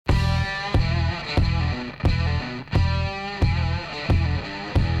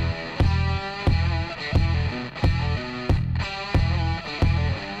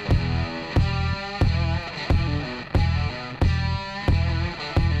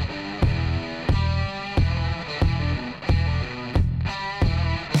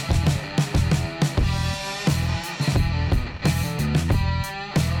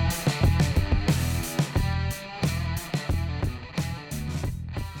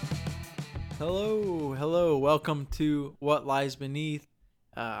Hello. Welcome to What Lies Beneath.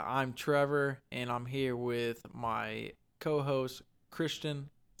 I'm Trevor, and I'm here with my co-host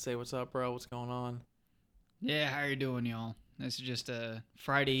Christian. Say what's up, bro. What's going on? Yeah, how you doing, y'all? This is just a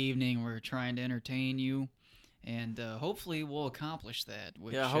Friday evening. We're trying to entertain you, and hopefully we'll accomplish that.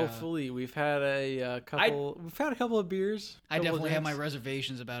 Yeah, hopefully we've had a couple. We've had a couple of beers. I definitely have my drinks.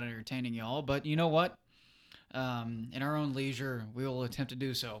 reservations about entertaining y'all, but you know what? In our own leisure, we will attempt to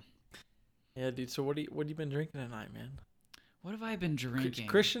do so. Yeah, dude. So what have you been drinking tonight, man? What have I been drinking?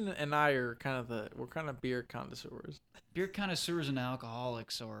 Christian and I are we're kind of beer connoisseurs. Beer connoisseurs and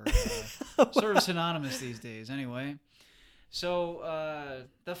alcoholics are sort of synonymous these days, anyway. So,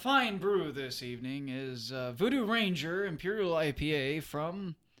 the fine brew this evening is Voodoo Ranger Imperial IPA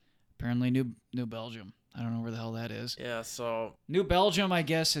from apparently New Belgium. I don't know where the hell that is. Yeah, so New Belgium, I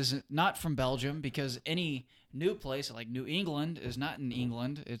guess, is not from Belgium because any new place like New England is not in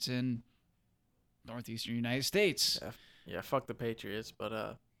England. It's in northeastern United States. yeah, fuck the Patriots.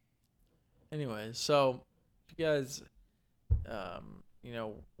 But anyways, so if you guys,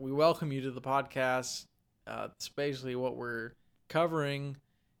 we welcome you to the podcast. It's basically what we're covering.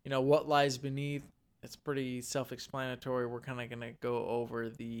 What lies beneath. It's pretty self-explanatory. We're kind of gonna go over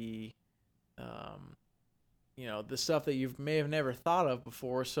the the stuff that you may have never thought of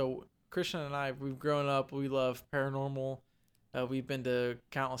before. So Christian and I, we've grown up. We love paranormal. We've been to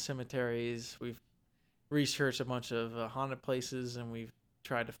countless cemeteries. We've researched a bunch of haunted places, and we've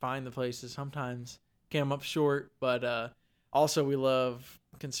tried to find the places. Sometimes came up short, but also we love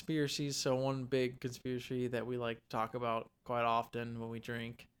conspiracies. So one big conspiracy that we like to talk about quite often when we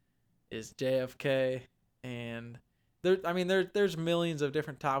drink is JFK, and there's millions of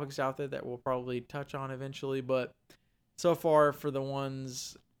different topics out there that we'll probably touch on eventually, but so far for the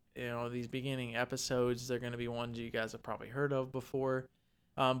ones, these beginning episodes, they're going to be ones you guys have probably heard of before.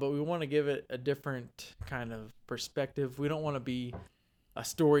 But we want to give it a different kind of perspective. We don't want to be a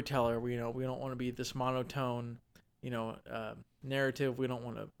storyteller. We don't want to be this monotone, narrative. We don't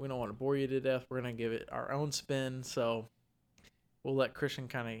want to bore you to death. We're going to give it our own spin. So we'll let Christian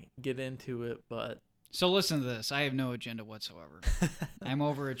kind of get into it, but So listen to this. I have no agenda whatsoever. I'm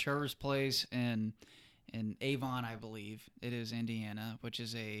over at Trevor's place in Avon, I believe. It is Indiana, which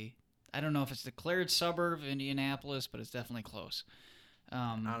is I don't know if it's a declared suburb of Indianapolis, but it's definitely close.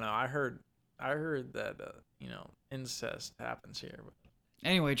 I don't know. I heard that incest happens here. But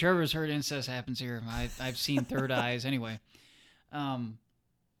Anyway, Trevor's heard incest happens here. I've seen third eyes. Anyway,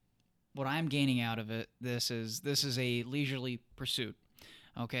 what I'm gaining out of this is a leisurely pursuit.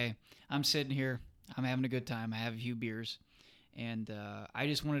 Okay, I'm sitting here. I'm having a good time. I have a few beers, and I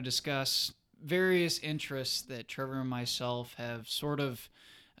just want to discuss various interests that Trevor and myself have sort of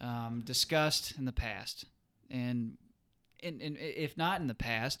discussed in the past, and if not in the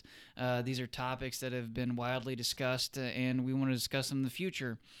past, these are topics that have been widely discussed, and we want to discuss them in the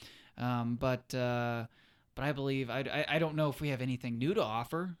future. But I believe I don't know if we have anything new to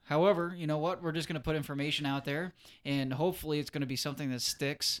offer. However, you know what? We're just going to put information out there, and hopefully it's going to be something that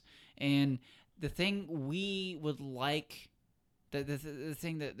sticks. And the thing we would like, the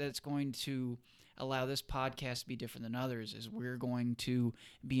thing that's going to allow this podcast to be different than others is we're going to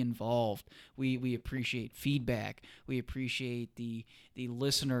be involved. We appreciate feedback. We appreciate the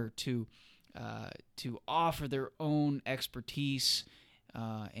listener to offer their own expertise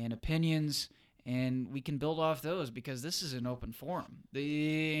and opinions, and we can build off those because this is an open forum.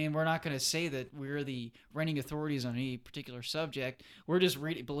 And we're not going to say that we're the reigning authorities on any particular subject. We're just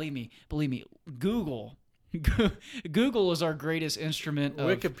reading. Believe me. Google is our greatest instrument.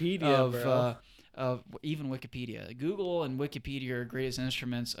 Wikipedia, of even Wikipedia. Google and Wikipedia are greatest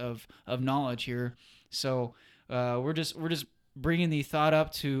instruments of knowledge here. So we're just bringing the thought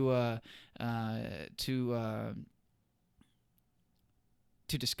up to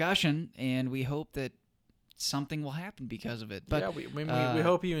discussion, and we hope that something will happen because of it. But yeah, we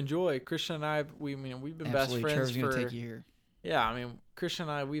hope you enjoy. Christian and I, we've been best friends. Trevor's gonna take you here. Yeah, Christian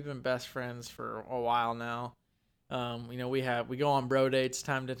and I, we've been best friends for a while now. We go on bro dates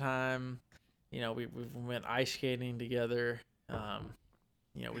time to time. We went ice skating together.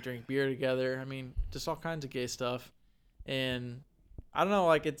 We drink beer together. Just all kinds of gay stuff. And I don't know,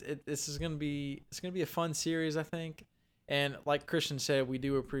 like this is gonna be a fun series, I think. And like Christian said, we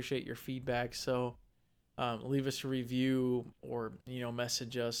do appreciate your feedback. So leave us a review or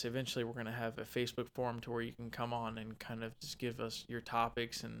message us. Eventually, we're gonna have a Facebook forum to where you can come on and kind of just give us your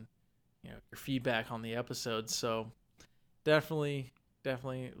topics and your feedback on the episodes. So definitely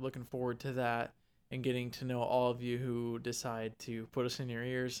looking forward to that and getting to know all of you who decide to put us in your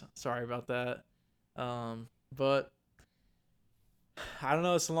ears. Sorry about that. But I don't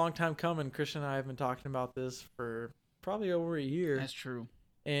know. It's a long time coming. Christian and I have been talking about this for probably over a year. That's true.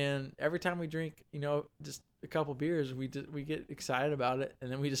 And every time we drink, just a couple beers, we get excited about it,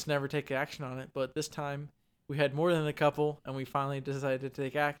 and then we just never take action on it. But this time, we had more than a couple, and we finally decided to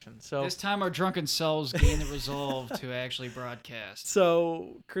take action. So this time, our drunken selves gained the resolve to actually broadcast.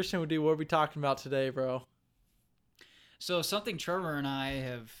 So, Christian, what are we talking about today, bro? So something Trevor and I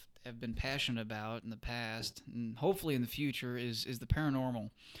have been passionate about in the past, and hopefully in the future, is the paranormal.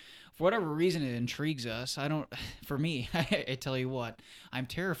 For whatever reason, it intrigues us. For me, I tell you what, I'm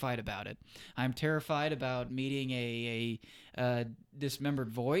terrified about it. I'm terrified about meeting a dismembered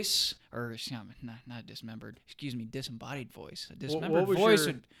voice, or not dismembered, excuse me, disembodied voice. A dismembered voice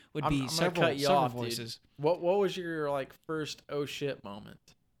would be several voices. Dude. What was your first oh shit moment?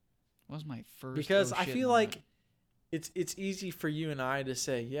 What was my first? Because I feel moment? Like it's easy for you and I to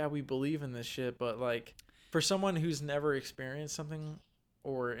say, yeah, we believe in this shit, but for someone who's never experienced something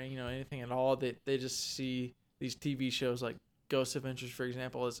or anything at all, they just see these TV shows like Ghost Adventures, for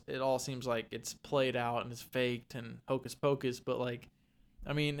example. It all seems like it's played out and it's faked and hocus pocus. But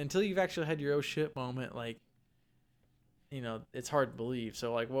until you've actually had your oh shit moment, it's hard to believe.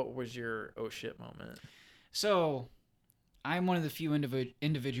 So what was your oh shit moment? So I'm one of the few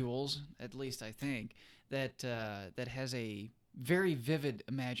individuals, at least I think, that has a very vivid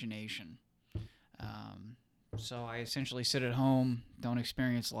imagination. So I essentially sit at home, don't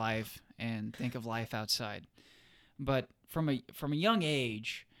experience life, and think of life outside. But from a young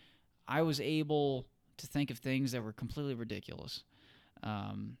age, I was able to think of things that were completely ridiculous.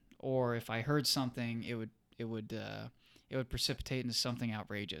 Or if I heard something, it would precipitate into something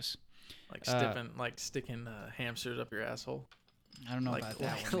outrageous. Like sticking hamsters up your asshole. I don't know about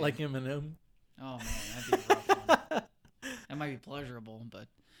that one. Like Eminem. Oh man, that'd be a rough one. That might be pleasurable,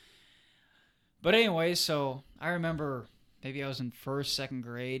 But anyway, so I remember maybe I was in first, second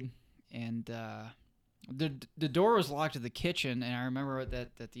grade, and the door was locked to the kitchen, and I remember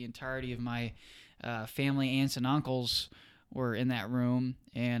that the entirety of my family, aunts and uncles, were in that room,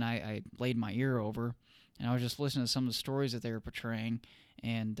 and I laid my ear over, and I was just listening to some of the stories that they were portraying,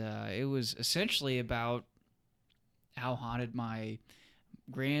 and it was essentially about how haunted my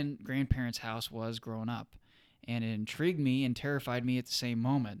grandparents' house was growing up, and it intrigued me and terrified me at the same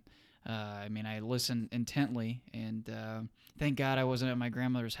moment. I listened intently, and thank God I wasn't at my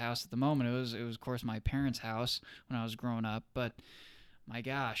grandmother's house at the moment. It was of course my parents' house when I was growing up. But my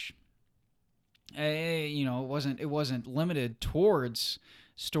gosh, it wasn't limited towards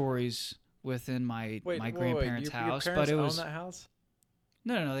stories within my grandparents' house. Your parents but it was own that house?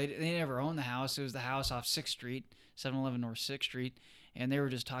 No, they never owned the house. It was the house off 6th Street, 711 North 6th Street. And they were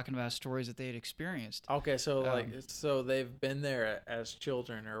just talking about stories that they had experienced. Okay, so so they've been there as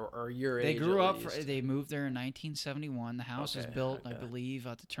children or your age. They grew up. They moved there in 1971. The house was built, I believe,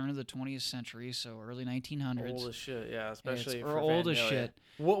 at the turn of the 20th century, so early 1900s. Old as shit, yeah, especially for old as shit.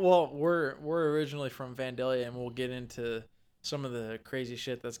 Well, we're originally from Vandalia, and we'll get into some of the crazy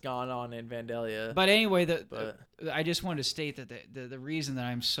shit that's gone on in Vandalia. But anyway, I just wanted to state that the reason that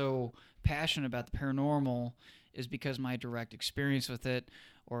I'm so passionate about the paranormal is because my direct experience with it,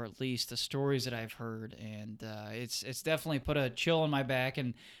 or at least the stories that I've heard, and it's definitely put a chill on my back.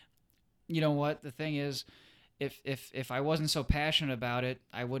 And you know what? The thing is, if I wasn't so passionate about it,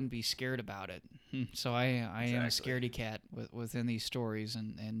 I wouldn't be scared about it. So I am a scaredy cat within these stories,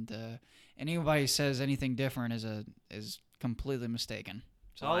 and anybody says anything different is completely mistaken.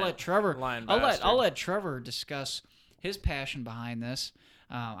 So I'll let Trevor discuss his passion behind this.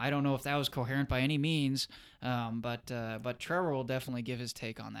 I don't know if that was coherent by any means, but Trevor will definitely give his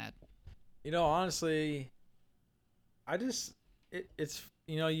take on that. Honestly, it's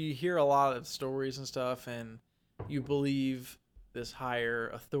you hear a lot of stories and stuff, and you believe this higher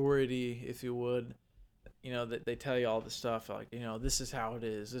authority, if you would, that they tell you all this stuff, like, this is how it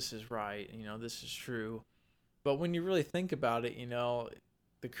is, this is right, this is true. But when you really think about it,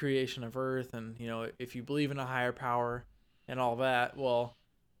 the creation of Earth, and, if you believe in a higher power and all that, well,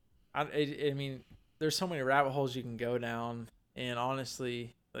 I mean, there's so many rabbit holes you can go down, and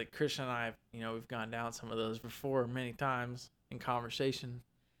honestly, like Christian and I, we've gone down some of those before many times in conversation,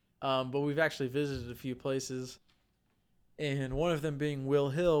 but we've actually visited a few places, and one of them being Will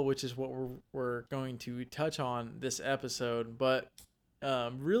Hill, which is what we're going to touch on this episode. But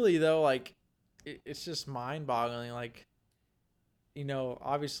really though, it's just mind-boggling.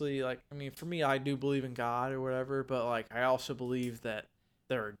 Obviously, for me, I do believe in God or whatever, but I also believe that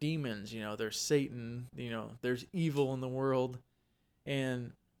there are demons, there's Satan, there's evil in the world.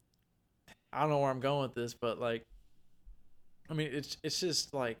 And I don't know where I'm going with this, but it's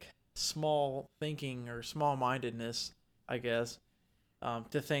just small thinking or small mindedness, I guess.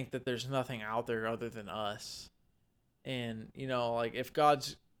 to think that there's nothing out there other than us. And, like if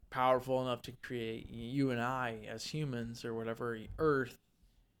God's powerful enough to create you and I as humans or whatever, Earth,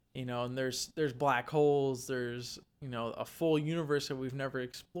 and there's black holes, there's, a full universe that we've never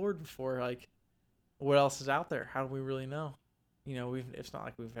explored before. Like, what else is out there? How do we really know? It's not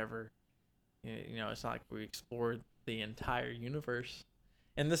like we've ever, it's not like we explored the entire universe.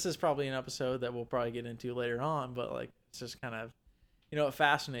 And this is probably an episode that we'll probably get into later on, but like, it's just kind of, it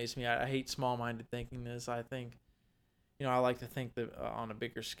fascinates me. I hate small-minded thinkingness. I think, I like to think that on a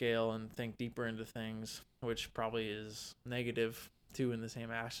bigger scale and think deeper into things, which probably is negative too in the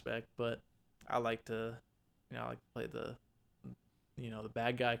same aspect. But I like to, play the, the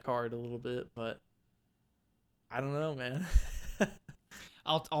bad guy card a little bit. But I don't know, man.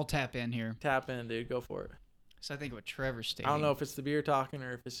 I'll tap in here. Tap in, dude. Go for it. So I think what Trevor's stating. I don't know if it's the beer talking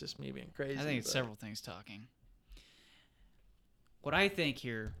or if it's just me being crazy. I think it's several things talking. What I think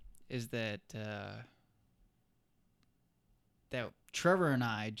here is that that Trevor and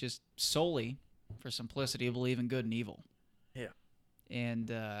I just solely, for simplicity, believe in good and evil. Yeah.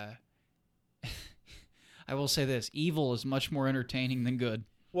 And I will say this: evil is much more entertaining than good.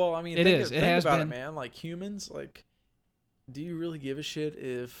 Well, I mean, think about it, man. Like humans, like, do you really give a shit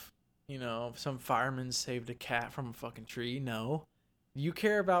if some fireman saved a cat from a fucking tree? No. You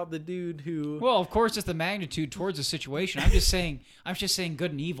care about the dude who. Well, of course, it's the magnitude towards the situation. I'm just saying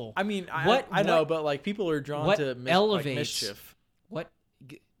good and evil. I mean, I know, but like people are drawn to mischief. What?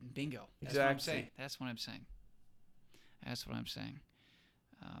 Bingo. That's exactly. What I'm saying. That's what I'm saying.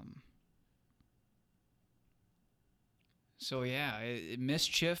 So yeah,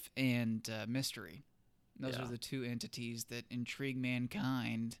 mischief and mystery. Those are the two entities that intrigue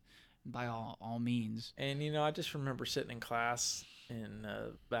mankind by all means. And I just remember sitting in class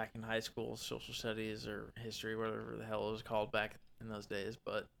back in high school, social studies or history, whatever the hell it was called back in those days.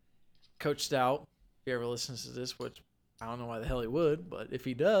 But Coach Stout, if he ever listens to this, which I don't know why the hell he would, but if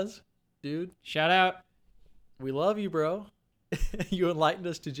he does, dude, shout out. We love you, bro. You enlightened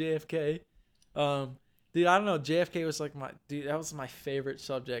us to JFK. Dude, I don't know. JFK was like that was my favorite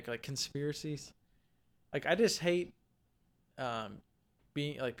subject, like conspiracies. Like I just hate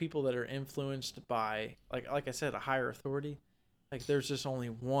being like people that are influenced by like I said, a higher authority. Like there's just only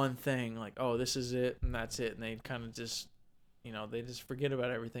one thing, like, oh, this is it and that's it, and they kind of just they just forget about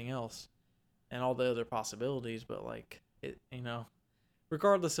everything else and all the other possibilities. But like it,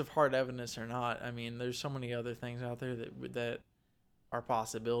 regardless of hard evidence or not, I mean, there's so many other things out there that are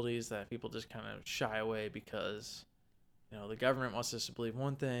possibilities that people just kind of shy away because the government wants us to believe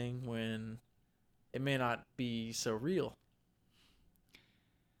one thing when it may not be so real.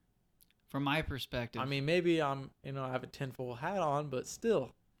 From my perspective, I mean, maybe I have a tinfoil hat on, but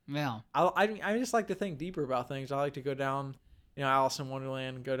still, yeah. I just like to think deeper about things. I like to go down, Alice in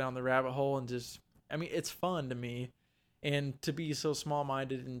Wonderland, go down the rabbit hole, and just, I mean, it's fun to me, and to be so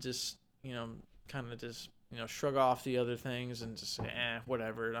small-minded and just, kind of just, shrug off the other things and just say,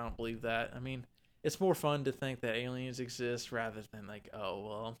 whatever. I don't believe that. I mean, it's more fun to think that aliens exist rather than like, oh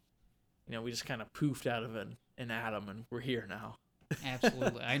well, we just kind of poofed out of an atom and we're here now.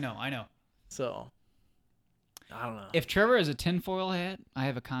 Absolutely. I know. So, I don't know. If Trevor has a tinfoil hat, I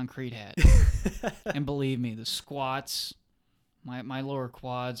have a concrete hat. And believe me, the squats, my lower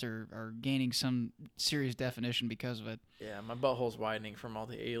quads are gaining some serious definition because of it. Yeah, my butthole's widening from all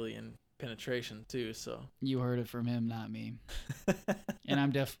the alien penetration too, so. You heard it from him, not me. And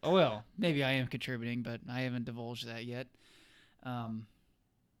I'm maybe I am contributing, but I haven't divulged that yet.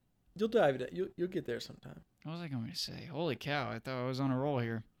 You'll dive it. You'll get there sometime. What was I going to say? Holy cow, I thought I was on a roll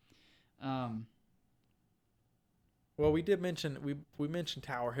here. Well, we did mention we mentioned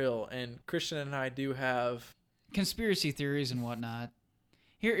Tower Hill, and Christian and I do have conspiracy theories and whatnot.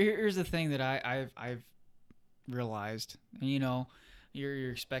 Here's the thing that I've realized.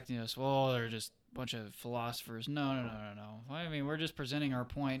 You're expecting us. Well, they're just a bunch of philosophers. No. I mean, we're just presenting our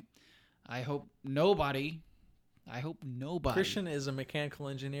point. I hope nobody. Christian is a mechanical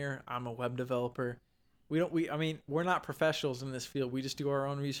engineer. I'm a web developer. We're not professionals in this field. We just do our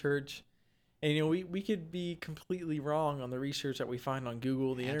own research. And, we could be completely wrong on the research that we find on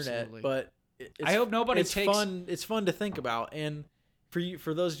Google, the internet, but I hope nobody it's fun. It's fun to think about. And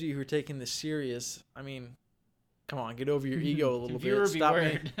for those of you who are taking this serious, I mean, come on, get over your ego a little bit. Stop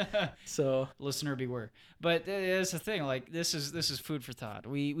beware. So, listener beware. But that's the thing. Like this is food for thought.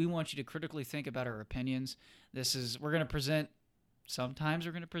 We want you to critically think about our opinions. We're going to present. Sometimes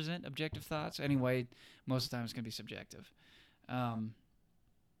we're going to present objective thoughts. Anyway, most of the time it's going to be subjective.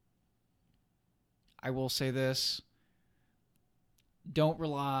 I will say this. Don't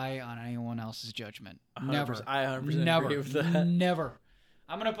rely on anyone else's judgment. Never. I 100% agree with that. Never.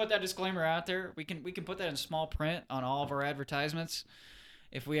 I'm gonna put that disclaimer out there. We can put that in small print on all of our advertisements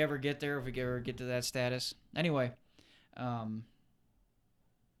if we ever get there. If we ever get to that status. Anyway, I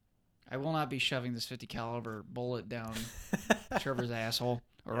will not be shoving this 50 caliber bullet down Trevor's asshole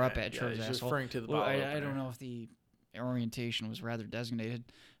or up at Trevor's asshole. Referring to the well, bottle I don't know if the orientation was rather designated.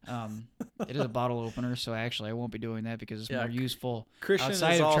 It is a bottle opener, so actually I won't be doing that because it's more useful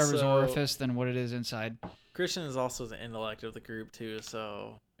outside of Trevor's orifice than what it is inside. Christian is also the intellect of the group too,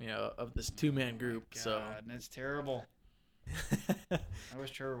 so of this 2-man group. God, so that's terrible. I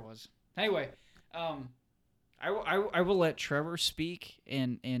wish Trevor was. Anyway, I will let Trevor speak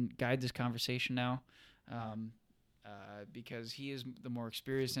and guide this conversation now, because he is the more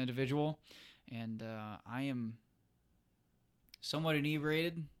experienced individual, and I am somewhat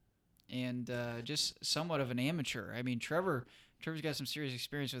inebriated and just somewhat of an amateur. I mean, Trevor's got some serious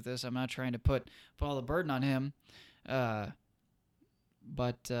experience with this. I'm not trying to put all the burden on him, but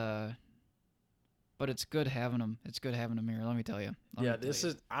it's good having him. It's good having him here. Let me tell you.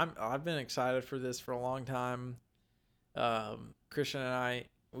 I've been excited for this for a long time. Christian and I,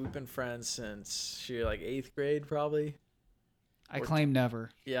 we've been friends since like 8th grade, probably. I claim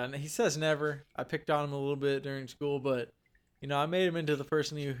never. Yeah, and he says never. I picked on him a little bit during school, but I made him into the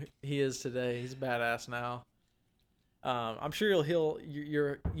person he is today. He's a badass now. I'm sure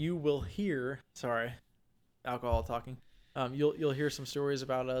you will hear. Sorry, alcohol talking. You'll hear some stories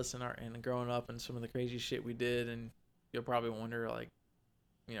about us and growing up and some of the crazy shit we did, and you'll probably wonder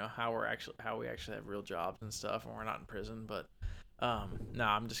how we actually have real jobs and stuff, and we're not in prison. But no,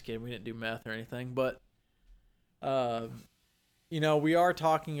 I'm just kidding. We didn't do meth or anything. But we are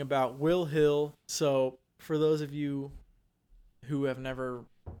talking about Will Hill. So for those of you who have never,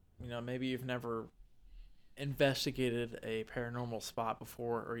 maybe you've never investigated a paranormal spot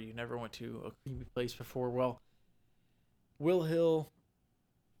before, or you never went to a creepy place before, well, Will Hill,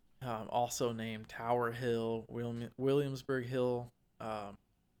 also named Tower Hill, Williamsburg Hill,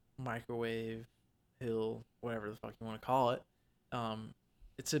 Microwave Hill, whatever the fuck you want to call it.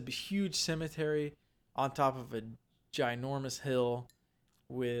 It's a huge cemetery on top of a ginormous hill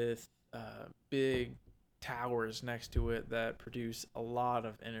with big towers next to it that produce a lot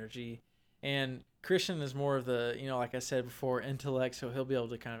of energy. And Christian is more of the, like I said before, intellect, so he'll be able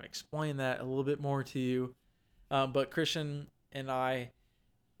to kind of explain that a little bit more to you. But Christian and I,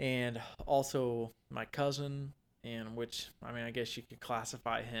 and also my cousin, and which, I guess you could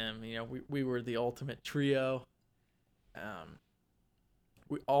classify him, we were the ultimate trio.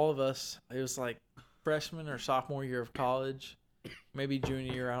 All of us, it was like freshman or sophomore year of college, maybe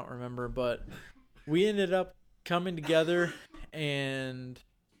junior year, I don't remember, but we ended up coming together, and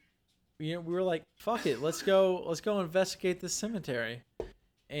we were like, fuck it, let's go investigate this cemetery.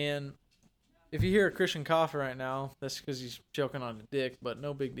 And if you hear a Christian cough right now, that's because he's choking on a dick, but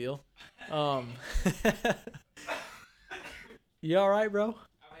no big deal. You all right, bro? I'm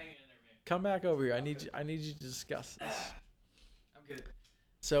hanging in there, man. Come back over here. I need you to discuss this. I'm good.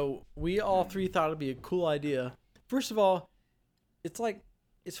 So we all three thought it'd be a cool idea. First of all, it's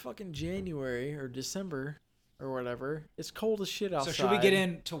fucking January or December or whatever. It's cold as shit outside. So should we get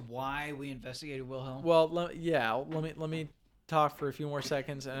into why we investigated Wilhelm? Well, let me talk for a few more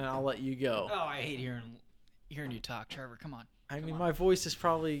seconds and I'll let you go. Oh, I hate hearing you talk, Trevor. Come on. My voice is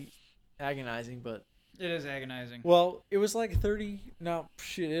probably agonizing, but it is agonizing. Well, it was like 30. No,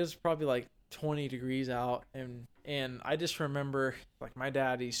 shit, it was probably like 20 degrees out, and I just remember, like, my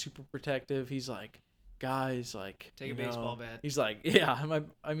dad, he's super protective. He's like, guys, like, take a baseball bat. He's like, yeah,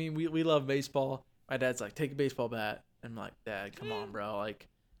 we love baseball. My dad's like, take a baseball bat. I'm like, Dad, come on, bro. Like,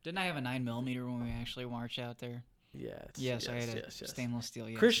 didn't I have a 9mm when we actually marched out there? Yes, I had a stainless steel.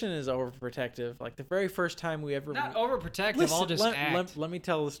 Yes. Christian is overprotective. Like, the very first time we ever not overprotective. I'll just act. Let me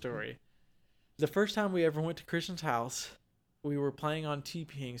tell the story. The first time we ever went to Christian's house, we were planning on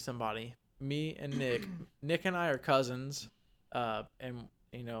TPing somebody. Me and Nick. Nick and I are cousins, and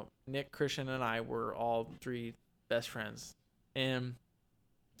Nick, Christian, and I were all three best friends. And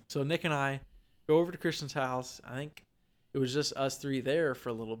so Nick and I go over to Christian's house. I think it was just us three there for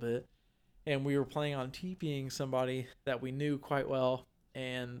a little bit. And we were planning on TPing somebody that we knew quite well.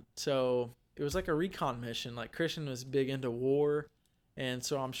 And so it was like a recon mission. Like, Christian was big into war. And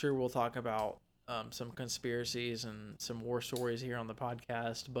so I'm sure we'll talk about some conspiracies and some war stories here on the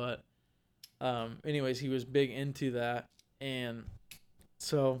podcast. But anyways, he was big into that. And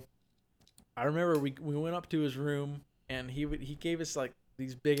so I remember we went up to his room, and he gave us like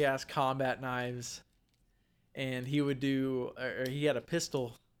these big ass combat knives. And he would he had a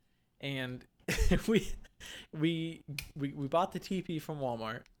pistol. And we bought the TP from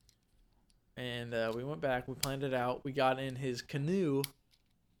Walmart, and we went back. We planned it out. We got in his canoe,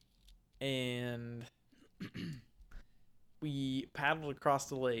 and we paddled across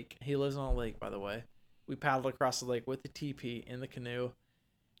the lake. He lives on a lake, by the way. We paddled across the lake with the TP in the canoe.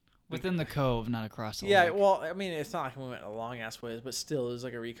 Within the cove, not across the Yeah, lake. well, I mean, it's not like we went a long ass ways, but still, it was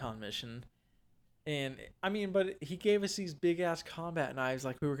like a recon mission. And I mean, but he gave us these big ass combat knives,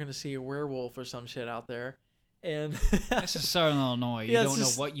 like we were gonna see a werewolf or some shit out there. And this is Southern Illinois. You don't know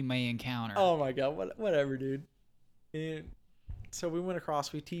what you may encounter. Oh my god, whatever, dude. And so we went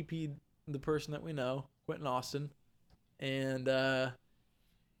across. We TP'd the person that we know, Quentin Austin, and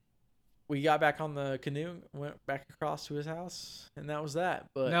we got back on the canoe, went back across to his house, and that was that.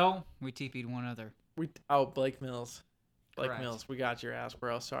 But no, we TP'd one other. Blake Mills. Blake Correct. Mills, we got your ass,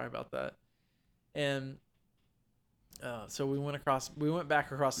 bro. Sorry about that. And so we went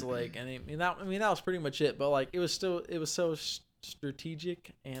back across the lake, and that was pretty much it. But like, it was so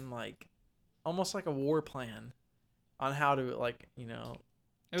strategic and like almost like a war plan on how to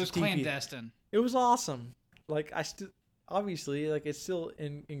It was clandestine. It was awesome. Like obviously, like it's still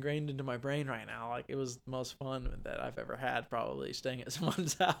ingrained into my brain right now. Like it was the most fun that I've ever had, probably staying at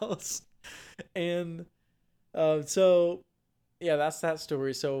someone's house. And so yeah, that's that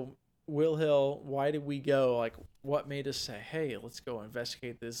story. So Will Hill, why did we go? Like, what made us say, hey, let's go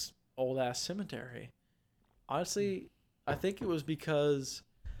investigate this old ass cemetery? Honestly, I think it was because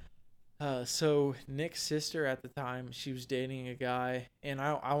so Nick's sister at the time, she was dating a guy, and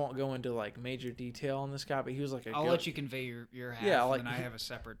I won't go into like major detail on this guy, but he was like I'll let you convey your half, yeah, like, and I have a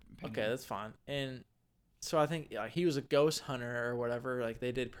separate opinion. Okay, that's fine. And so I think he was a ghost hunter or whatever. Like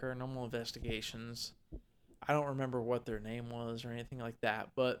they did paranormal investigations. I don't remember what their name was or anything like that,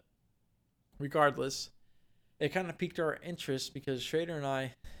 but regardless, it kind of piqued our interest because Schrader and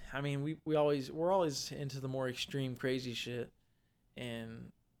I mean, we're always into the more extreme crazy shit,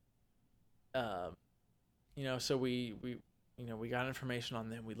 and so we got information on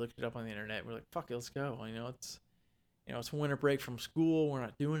them. We looked it up on the internet. We're like, fuck it, let's go. It's winter break from school. We're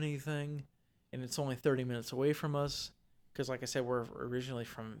not doing anything, and it's only 30 minutes away from us. Because, like I said, we're originally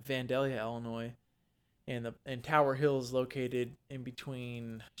from Vandalia, Illinois, and Tower Hill is located in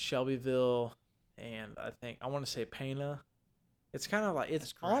between Shelbyville and I want to say Pana. It's kind of like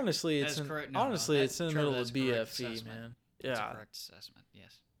it's honestly it's in the middle of BFE, man. Yeah, that's a correct assessment.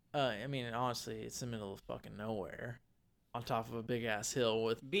 Yes. I mean, honestly, it's the middle of fucking nowhere, on top of a big ass hill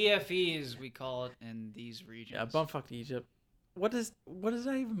with BFE, as we call it in these regions. Yeah, bumfuck Egypt. What does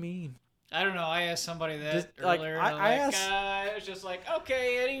that even mean? I don't know. I asked somebody that earlier. I asked. It was just like,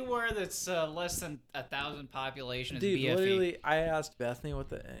 okay, anywhere that's less than 1,000 population is BFE. Literally, I asked Bethany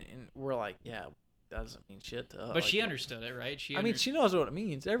and we're like, yeah, that doesn't mean shit to us. But she understood it, right? She knows what it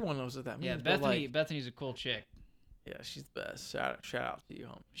means. Everyone knows what that means. Yeah, Bethany's a cool chick. Yeah, she's the best. Shout out to you,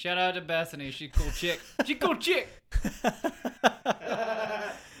 homie. Shout out to Bethany. She's a cool chick. She's a cool chick.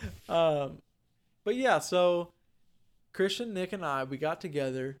 But yeah, so Christian, Nick, and I, we got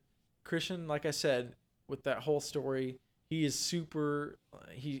together. Christian, like I said, with that whole story, he is super.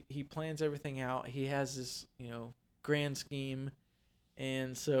 He plans everything out. He has this, grand scheme,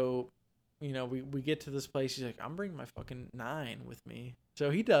 and so, we get to this place. He's like, I'm bringing my fucking 9 with me. So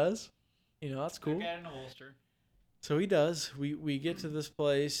he does. That's cool. I got it in a holster. So he does. We get to this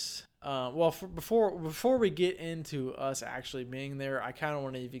place. Before we get into us actually being there, I kind of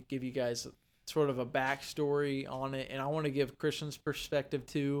want to give you guys sort of a backstory on it, and I want to give Christian's perspective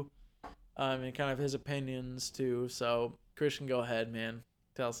too, and kind of his opinions too. So Christian, go ahead, man.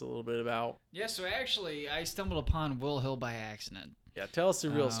 Tell us a little bit about. Yeah. So actually, I stumbled upon Will Hill by accident. Yeah, tell us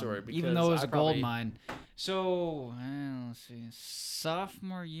the real story. Because even though it was a gold mine. So let's see,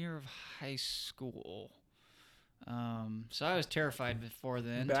 sophomore year of high school. So I was terrified before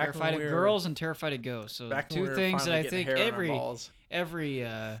then. Terrified of girls and terrified of ghosts. So two things that I think every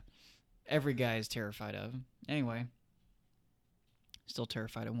guy is terrified of. Anyway, still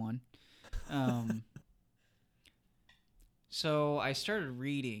terrified of one. So I started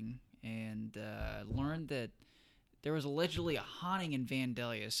reading and learned that there was allegedly a haunting in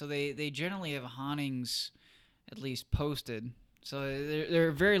Vandalia. So they generally have hauntings at least posted. So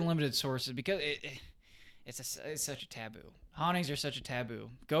they're very limited sources because it's such a taboo. Hauntings are such a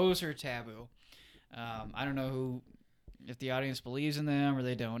taboo. Ghosts are taboo. I don't know if the audience believes in them or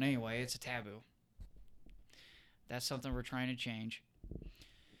they don't. Anyway, it's a taboo. That's something we're trying to change.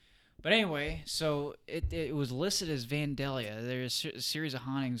 But anyway, so it was listed as Vandalia. There's a series of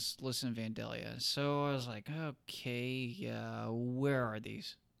hauntings listed in Vandalia. So I was like, okay, where are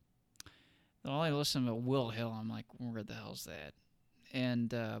these? Well, I listened to Will Hill. I'm like, where the hell's that?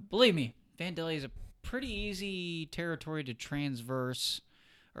 And believe me, Vandalia is a pretty easy territory to traverse,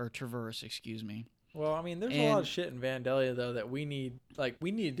 excuse me. Well, I mean, there's a lot of shit in Vandalia though that we need. Like,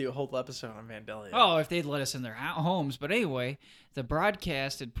 we need to do a whole episode on Vandalia. Oh, if they'd let us in their homes. But anyway, the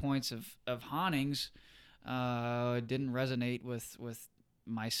broadcasted points of hauntings didn't resonate with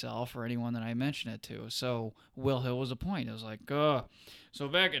myself or anyone that I mentioned it to. So Will Hill was a point. It was like, so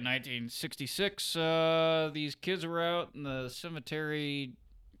back in 1966, these kids were out in the cemetery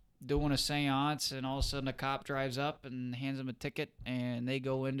doing a seance, and all of a sudden a cop drives up and hands them a ticket, and they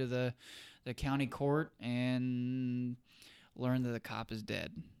go into the county court and learn that the cop is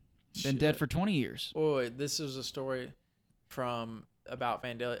dead. Been dead for 20 years. Oh, wait, this is a story from about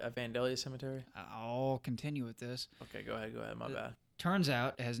Vandalia Cemetery? I'll continue with this. Okay, go ahead. My bad. Turns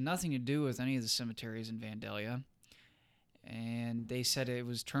out it has nothing to do with any of the cemeteries in Vandalia. And they said it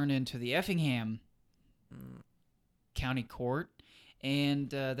was turned into the Effingham County Court, and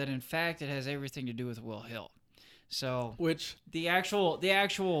that in fact it has everything to do with Will Hill. So, which the actual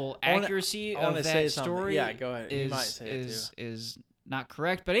accuracy of that story, yeah, go ahead. You might say it too. Is not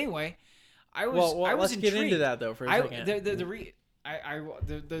correct. But anyway, I was let's intrigued. get into that though for a second.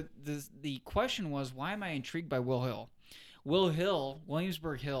 The question was, why am I intrigued by Will Hill?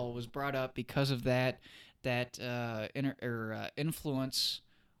 Williamsburg Hill was brought up because of that influence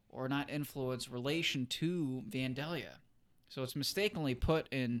or not influence relation to Vandalia. So it's mistakenly put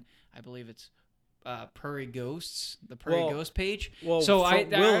in, I believe it's Prairie Ghosts, the Prairie Ghost page. Well, so Will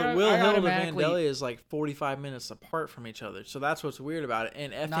Hill and Vandalia is like 45 minutes apart from each other. So that's what's weird about it.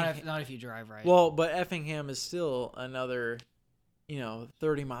 And not if you drive right. Well, but Effingham is still another,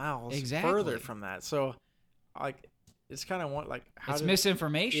 30 miles further from that. So, like, it's kind of it's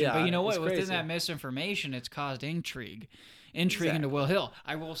misinformation. Yeah, but you know what? Within that misinformation, it's caused intrigue into Will Hill.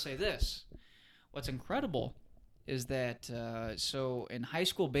 I will say this: what's incredible is that so in high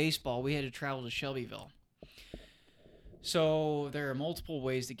school baseball, we had to travel to Shelbyville. So there are multiple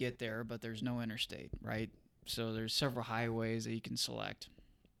ways to get there, but there's no interstate, right? So there's several highways that you can select.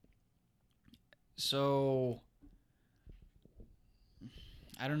 So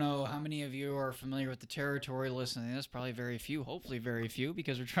I don't know how many of you are familiar with the territory listening to this. Probably very few, hopefully very few,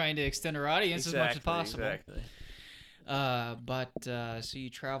 because we're trying to extend our audience as much as possible. Exactly. So you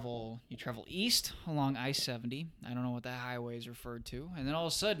travel east along I-70. I don't know what that highway is referred to. And then all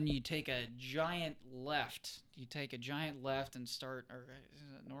of a sudden you take a giant left. And start, or is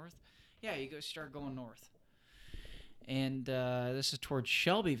it north? Yeah, you start going north. And this is towards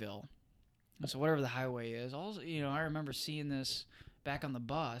Shelbyville. So whatever the highway is. Also, I remember seeing this back on the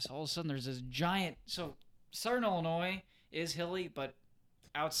bus. All of a sudden there's this giant. So Southern Illinois is hilly, but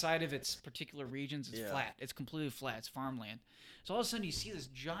outside of its particular regions, it's flat. It's completely flat. It's farmland. So all of a sudden you see this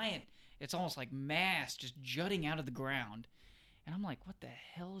giant, it's almost like mass just jutting out of the ground. And I'm like, what the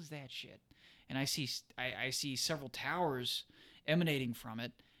hell is that shit? And I see several towers emanating from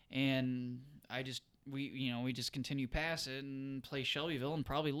it. And we just continue past it and play Shelbyville and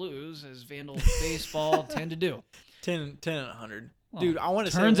probably lose, as Vandal baseball tend to do. 10 and 100. Well, dude, I want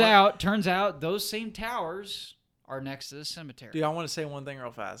to say... Turns out those same towers are next to the cemetery. Dude, I want to say one thing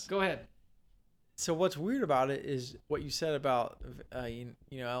real fast. Go ahead. So what's weird about it is what you said about,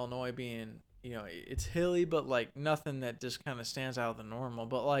 Illinois being, it's hilly, but like nothing that just kind of stands out of the normal.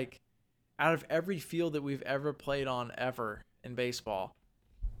 But like out of every field that we've ever played on ever in baseball,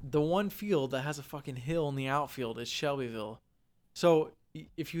 the one field that has a fucking hill in the outfield is Shelbyville. So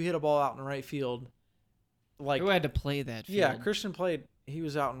if you hit a ball out in the right field, like... Who had to play that field? Yeah, Christian played. He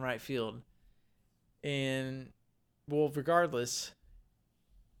was out in right field. And... Well, regardless,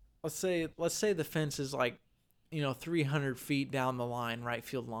 let's say the fence is like, 300 feet down the line, right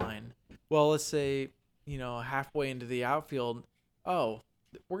field line. Well, let's say, halfway into the outfield, we're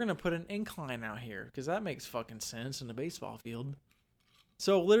going to put an incline out here because that makes fucking sense in the baseball field.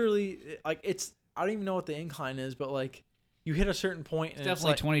 So literally, like, I don't even know what the incline is, but like you hit a certain point. And it's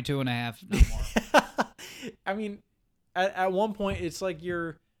definitely like, 22 and a half, no more. I mean, at one point, it's like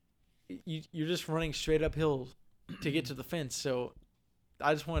you're just running straight uphill to get to the fence. So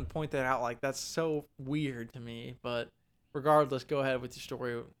I just wanted to point that out. Like, that's so weird to me. But regardless, go ahead with your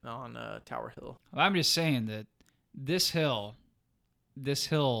story on Tower Hill. Well, I'm just saying that this hill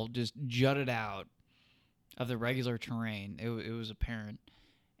just jutted out of the regular terrain. It was apparent.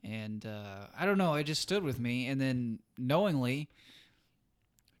 And I don't know, it just stood with me. And then knowingly,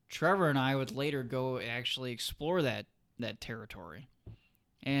 Trevor and I would later go actually explore that territory.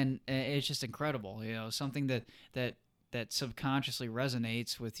 And it's just incredible, something that subconsciously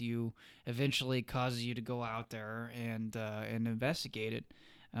resonates with you, eventually causes you to go out there and investigate it.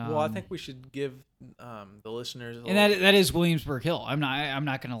 Well, I think we should give the listeners and that is Williamsburg Hill. I'm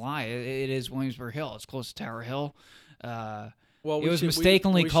not gonna lie, it is Williamsburg Hill. It's close to Tower Hill. Well, It was we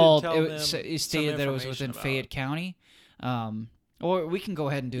mistakenly should called. tell It them stated some that it was information within about Fayette it. County. Or we can go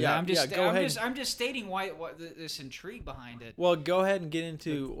ahead and do that. Go ahead. I'm just stating what this intrigue behind it. Well, go ahead and get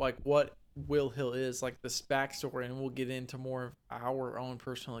into like what Will Hill is, like this backstory, and we'll get into more of our own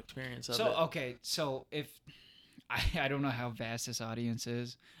personal experience of it. Okay, so if I don't know how vast this audience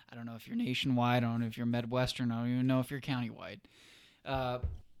is. I don't know if you're nationwide. I don't know if you're Midwestern. I don't even know if you're countywide.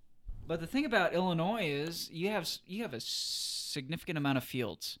 But the thing about Illinois is you have a significant amount of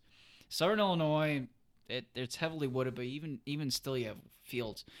fields. Southern Illinois, it's heavily wooded, but even still you have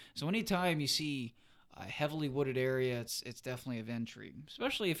fields. So anytime you see a heavily wooded area, it's definitely of intrigue,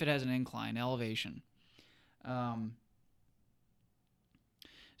 especially if it has an incline elevation.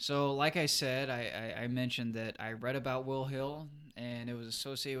 So like I said, I mentioned that I read about Will Hill, and it was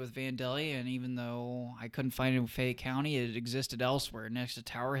associated with Vandalia, and even though I couldn't find it in Fayette County, it existed elsewhere next to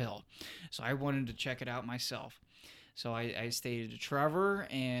Tower Hill. So I wanted to check it out myself. So I stated to Trevor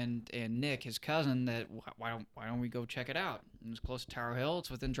and Nick, his cousin, that why don't we go check it out? It's close to Tower Hill. It's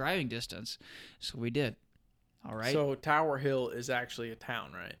within driving distance. So we did. All right. So Tower Hill is actually a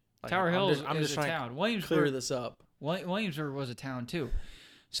town, right? Like, Tower Hill is just a trying town. to Williamsburg, clear this up. Williamsburg was a town too.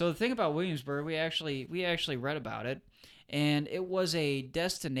 So the thing about Williamsburg, we actually read about it, and it was a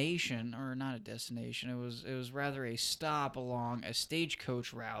destination, or not a destination. It was rather a stop along a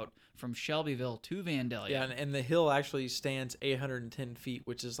stagecoach route from Shelbyville to Vandalia. Yeah, and the hill actually stands 810 feet,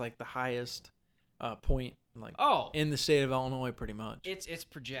 which is like the highest point in the state of Illinois, pretty much. It's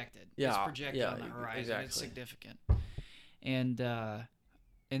projected. Yeah, it's projected on the horizon. Exactly. It's significant. And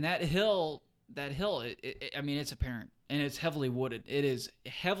that hill, I mean, it's apparent. And it's heavily wooded. It is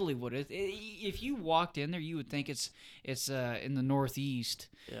heavily wooded. If you walked in there, you would think it's in the northeast,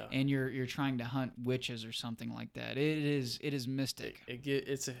 and you're trying to hunt witches or something like that. It is mystic. It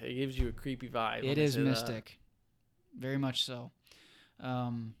gives you a creepy vibe. It is mystic, very much so.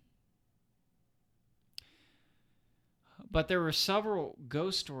 But there were several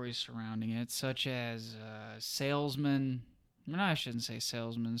ghost stories surrounding it, such as salesmen. No, I shouldn't say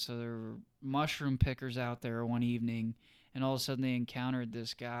salesmen. So there were mushroom pickers out there one evening, and all of a sudden they encountered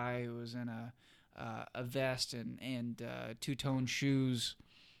this guy who was in a vest and two-tone shoes,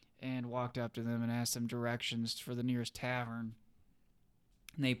 and walked up to them and asked them directions for the nearest tavern.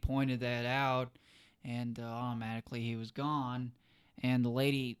 And they pointed that out, and automatically he was gone. And the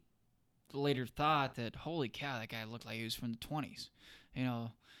lady later thought that, holy cow, that guy looked like he was from the 20s. You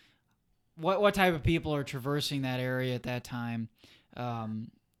know, what type of people are traversing that area at that time?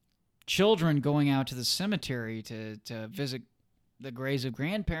 Children going out to the cemetery to visit the graves of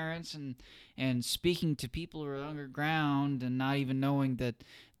grandparents and speaking to people who are underground and not even knowing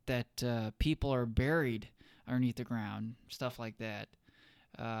that people are buried underneath the ground, stuff like that.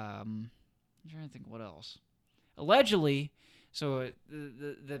 I'm trying to think what else. Allegedly, so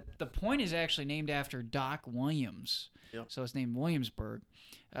the point is actually named after Doc Williams. Yep. So it's named Williamsburg.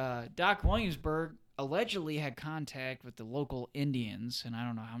 Doc Williamsburg allegedly had contact with the local Indians, and I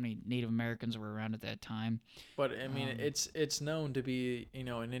don't know how many Native Americans were around at that time. But I mean, it's known to be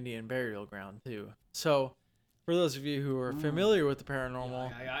an Indian burial ground too. So for those of you who are familiar with the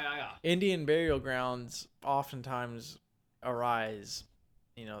paranormal, Indian burial grounds oftentimes arise.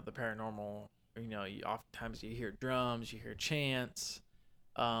 The paranormal. Oftentimes you hear drums, you hear chants.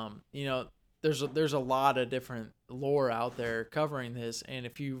 There's a lot of different lore out there covering this, and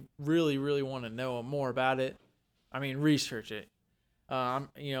if you really, really want to know more about it, I mean, research it.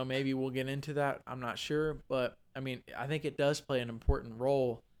 Maybe we'll get into that. I'm not sure, but I mean, I think it does play an important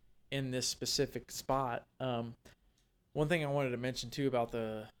role in this specific spot. One thing I wanted to mention too about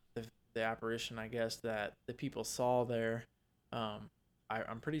the apparition, I guess, that the people saw there.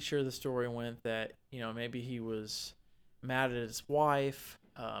 I'm pretty sure the story went that maybe he was mad at his wife.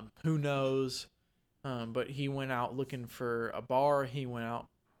 Who knows? But he went out looking for a bar. He went out.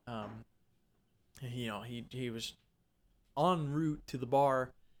 He was en route to the bar,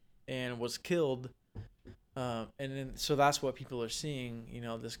 and was killed. And then so that's what people are seeing.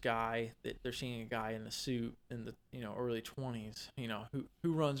 This guy that they're seeing a guy in a suit in the early 20s.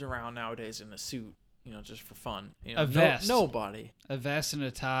 Who runs around nowadays in a suit. Just for fun. A vest. Nobody. A vest and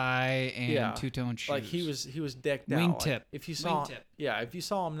a tie and two-tone shoes. Like he was decked out. Wingtip. Like if you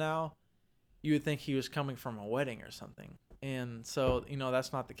saw him now, you would think he was coming from a wedding or something. And so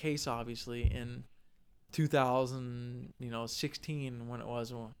that's not the case. Obviously, in 2016 when it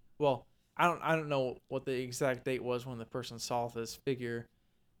was. Well, I don't know what the exact date was when the person saw this figure,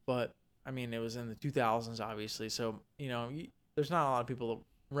 but I mean it was in the 2000s, obviously. So there's not a lot of people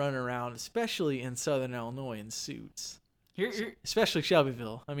run around, especially in Southern Illinois, in suits. Here, especially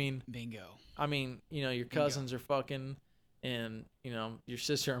Shelbyville. I mean, bingo. I mean, your cousins are fucking, and your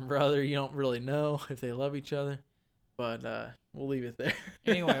sister and brother, you don't really know if they love each other, but we'll leave it there.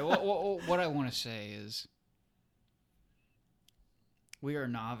 Anyway, what I want to say is we are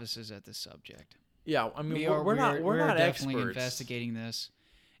novices at this subject. Yeah, I mean, we're we're not definitely experts. investigating this,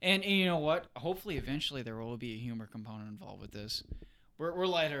 and you know what? Hopefully, eventually, there will be a humor component involved with this. We're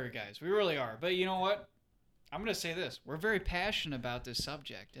lighthearted guys, we really are. But you know what? I'm gonna say this: we're very passionate about this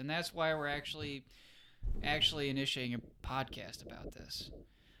subject, and that's why we're actually initiating a podcast about this.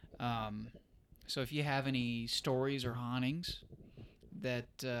 So if you have any stories or hauntings that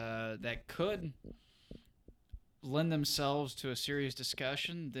could lend themselves to a serious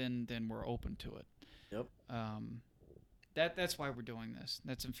discussion, then we're open to it. Yep. That's why we're doing this.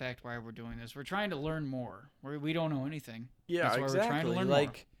 That's in fact why we're doing this. We're trying to learn more. We don't know anything. Yeah, that's why exactly. We're trying to learn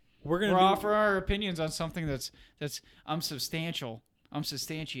like more. we're offer our opinions on something that's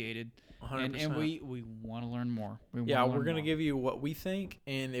unsubstantiated, 100%. and we want to learn more. We're gonna give you what we think,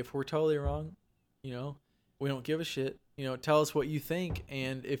 and if we're totally wrong, we don't give a shit. Tell us what you think,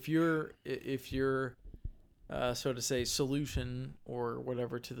 and if your so to say solution or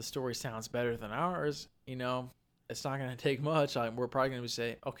whatever to the story sounds better than ours, it's not gonna take much. We're probably gonna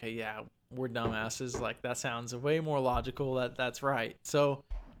say, okay, yeah, we're dumbasses. Like that sounds way more logical. That's right. So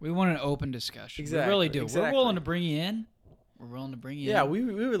we want an open discussion. Exactly, we really do. Exactly. We're willing to bring you in. Yeah, we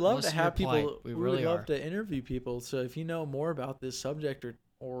would love to have people. We really would love to interview people. So if you know more about this subject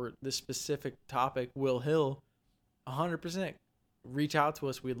or this specific topic, Will Hill, 100% reach out to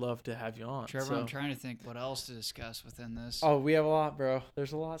us. We'd love to have you on. Trevor, I'm trying to think what else to discuss within this. Oh, we have a lot, bro.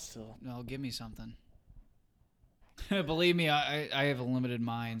 There's a lot still. No, give me something. Believe me, I have a limited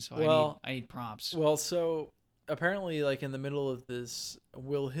mind, so I need prompts. Well, so apparently, like in the middle of this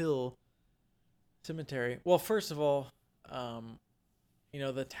Will Hill cemetery. Well, first of all,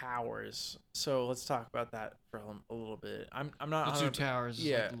 the towers. So let's talk about that for a little bit. I'm not the two towers.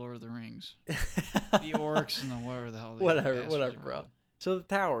 Yeah, like Lord of the Rings. The orcs and the whatever the hell. Whatever, bro. So the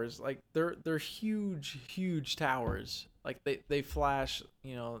towers, like they're huge towers. Like they flash,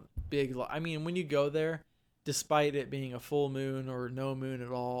 big. I mean, when you go there, despite it being a full moon or no moon at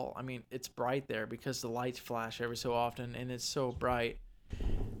all, I mean, it's bright there because the lights flash every so often, and it's so bright.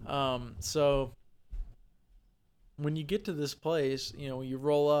 So when you get to this place, you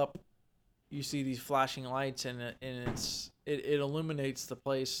roll up, you see these flashing lights, and it illuminates the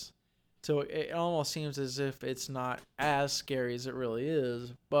place. So it almost seems as if it's not as scary as it really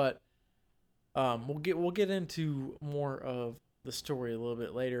is. But we'll get into more of the story a little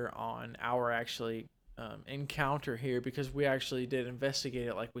bit later on our actually encounter here, because we actually did investigate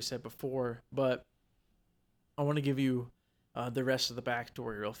it, like we said before. But I want to give you the rest of the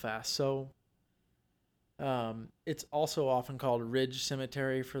backstory real fast. So it's also often called Ridge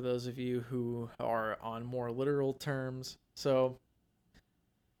Cemetery for those of you who are on more literal terms. So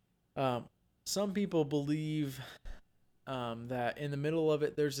some people believe that in the middle of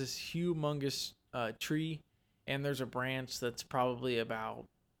it there's this humongous tree, and there's a branch that's probably about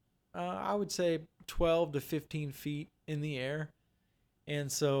I would say 12 to 15 feet in the air.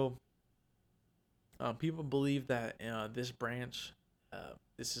 And so people believe that this branch,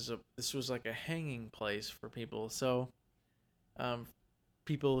 this was like a hanging place for people. So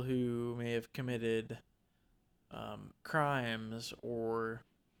people who may have committed crimes or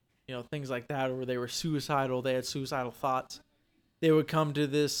things like that, or they were suicidal, they had suicidal thoughts, they would come to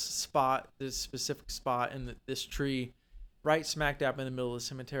this specific spot in this tree right smack dab in the middle of the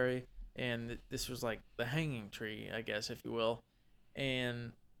cemetery. And this was like the hanging tree, I guess, if you will.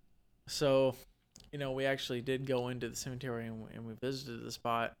 And so we actually did go into the cemetery and we visited the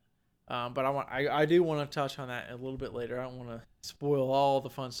spot. But I do want to touch on that a little bit later. I don't want to spoil all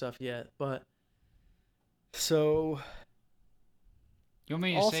the fun stuff yet. But so you want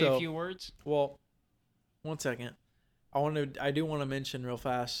me to say a few words? Well, one second. I do want to mention real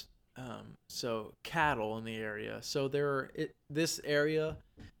fast. So cattle in the area. So this area,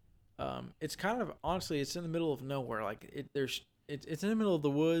 it's kind of, honestly, it's in the middle of nowhere. Like it's in the middle of the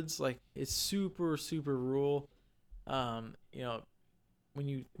woods. Like it's super rural. When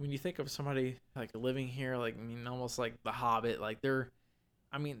you think of somebody like living here, like, I mean, almost like The Hobbit, like they're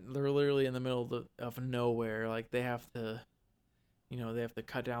literally in the middle of nowhere. Like they have to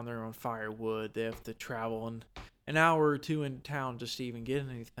cut down their own firewood. They have to travel an hour or two in town just to even get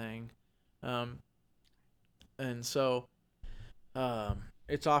anything. And so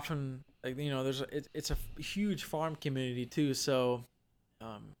it's often like, it's a huge farm community too. So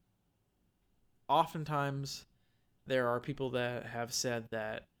oftentimes there are people that have said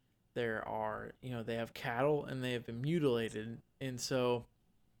that there are, they have cattle and they have been mutilated. And so,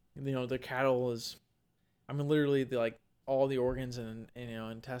 the cattle is, I mean, literally all the organs and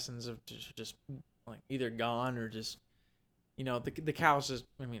intestines have just like either gone or just the cow's just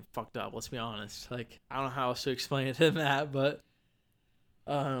fucked up. Let's be honest. Like I don't know how else to explain it than that, but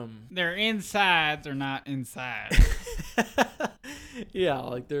their insides are not inside. yeah,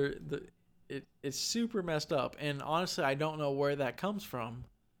 like it's super messed up, and honestly, I don't know where that comes from.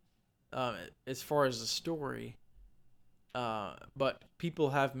 As far as the story, but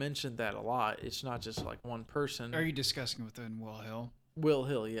people have mentioned that a lot. It's not just like one person. Are you discussing within Will Hill? Will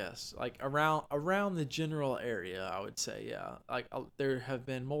Hill, yes, like around the general area, I would say, yeah. Like there have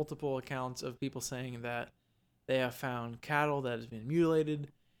been multiple accounts of people saying that they have found cattle that has been mutilated.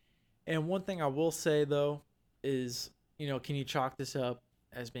 And one thing I will say though is, can you chalk this up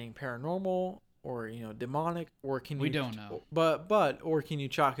as being paranormal or demonic, or can we don't know? Or can you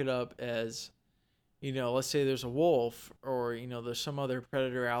chalk it up as, let's say there's a wolf or there's some other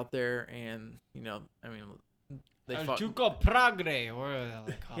predator out there, and they Chuco Pragre, or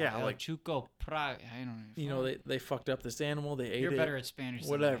yeah, like Chuco Prag. I don't know. They fucked up this animal. They ate it. You're better at Spanish.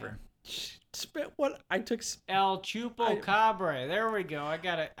 Whatever. What I took El Chupo There we go. I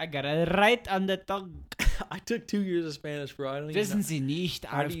got it right on the tongue. I took 2 years of Spanish, bro. I don't even know. Wissen Sie nicht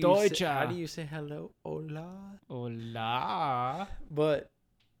How auf do Deutsch? How do you say hello? Hola. Hola. But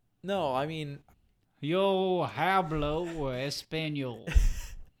no, I mean, yo hablo español.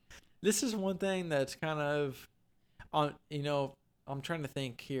 This is one thing that's kind of on. I'm trying to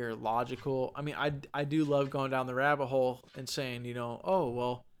think here, logical. I mean, I do love going down the rabbit hole and saying, oh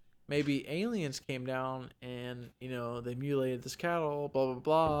well, maybe aliens came down and they mutilated this cattle, blah blah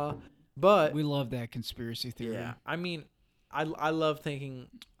blah. But we love that conspiracy theory. Yeah, I mean, I love thinking.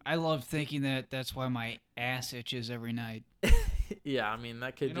 I love thinking that that's why my ass itches every night. Yeah, I mean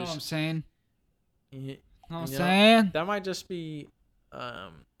that could. You know what I'm saying? You know what I'm saying? That might just be a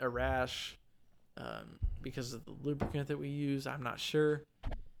rash because of the lubricant that we use. I'm not sure,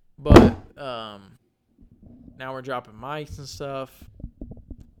 but now we're dropping mics and stuff.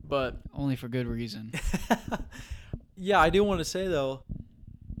 But only for good reason. Yeah, I do want to say though,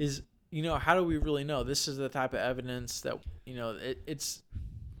 is how do we really know? This is the type of evidence that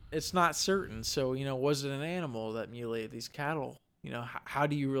it's not certain. So was it an animal that mutilated these cattle? How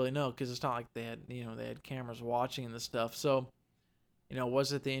do you really know? Because it's not like they had cameras watching this stuff. So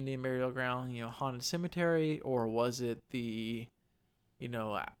was it the Indian burial ground, haunted cemetery, or was it the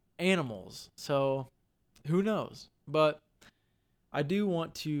animals? So who knows? But I do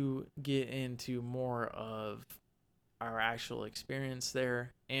want to get into more of our actual experience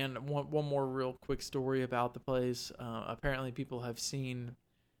there. And one more real quick story about the place. Apparently people have seen,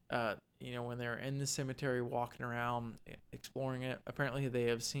 when they're in the cemetery walking around, exploring it, apparently they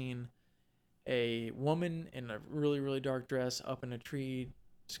have seen a woman in a really, really dark dress up in a tree,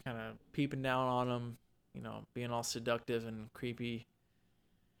 just kind of peeping down on them, being all seductive and creepy.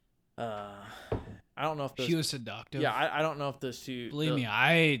 I don't know if she was seductive. Yeah, I don't know if those two. Believe me,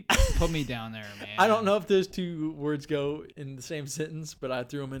 I put me down there, man. I don't know if those two words go in the same sentence, but I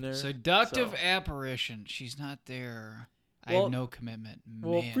threw them in there. Seductive apparition. She's not there. I have no commitment.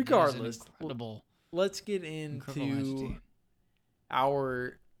 Well, man, regardless, incredible. Let's get into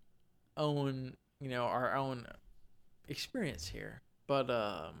our own, our own experience here. But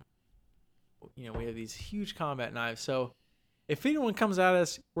we have these huge combat knives, so. If anyone comes at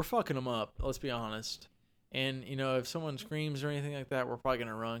us, we're fucking them up. Let's be honest. And, if someone screams or anything like that, we're probably going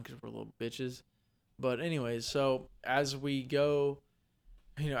to run because we're little bitches. But anyways, so as we go,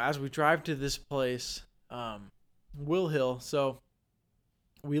 as we drive to this place, Will Hill. So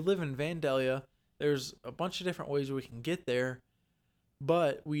we live in Vandalia. There's a bunch of different ways we can get there.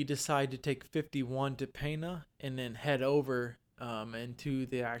 But we decide to take 51 to Pena and then head over into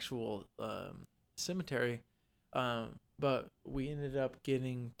the actual cemetery. But we ended up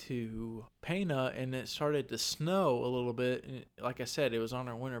getting to Pena, and it started to snow a little bit. And like I said, it was on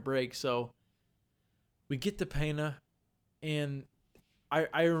our winter break. So we get to Pena, and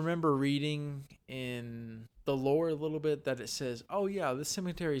I remember reading in the lore a little bit that it says, oh, yeah, this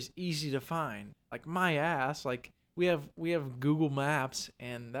cemetery is easy to find. Like, my ass. Like, we have Google Maps,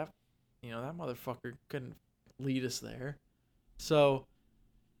 and that motherfucker couldn't lead us there. So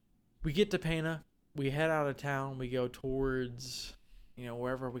we get to Pena. We head out of town. We go towards,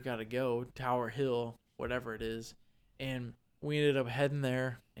 wherever we got to go, Tower Hill, whatever it is. And we ended up heading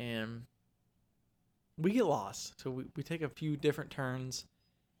there, and we get lost. So we take a few different turns,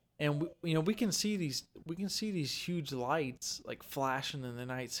 and we can see these huge lights like flashing in the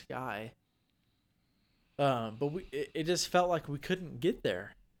night sky. But it just felt like we couldn't get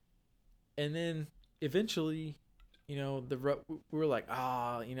there. And then eventually, the road, we were like,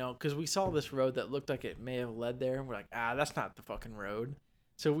 because we saw this road that looked like it may have led there, and we're like, that's not the fucking road.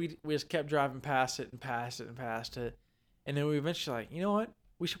 So we just kept driving past it and past it and past it, and then we eventually like, you know what?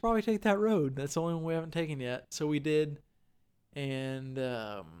 We should probably take that road. That's the only one we haven't taken yet. So we did, and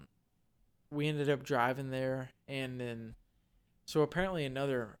we ended up driving there, and then so apparently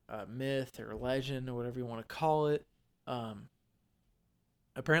another myth or legend or whatever you want to call it.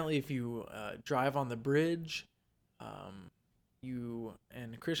 Apparently, if you drive on the bridge, you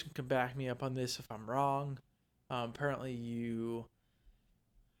and Christian can back me up on this if I'm wrong. Apparently,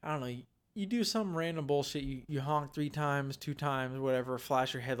 I don't know, you do some random bullshit. You honk 3 times, 2 times, whatever,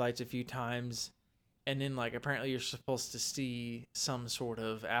 flash your headlights a few times, and then like apparently you're supposed to see some sort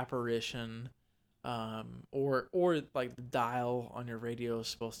of apparition, or like the dial on your radio is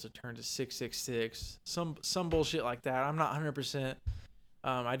supposed to turn to 666, some bullshit like that. I'm not 100%.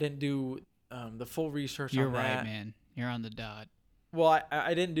 I didn't do the full research You're on that. You're right, man. You're on the dot. Well,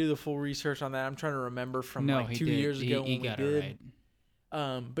 I didn't do the full research on that. I'm trying to remember from like 2 years ago when we did. It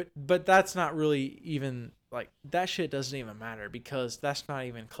right. But that's not really even like that shit doesn't even matter because that's not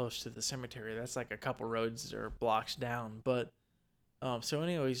even close to the cemetery. That's like a couple roads or blocks down. But so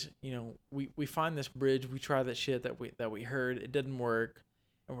anyways, we find this bridge. We try that shit that we heard. It didn't work,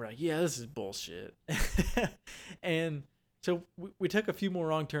 and we're like, yeah, this is bullshit. And so we took a few more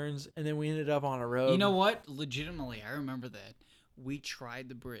wrong turns, and then we ended up on a road. You know what? Legitimately, I remember that. We tried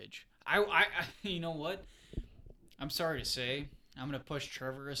the bridge. I you know what? I'm sorry to say, I'm going to push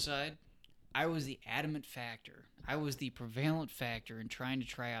Trevor aside. I was the adamant factor. I was the prevalent factor in trying to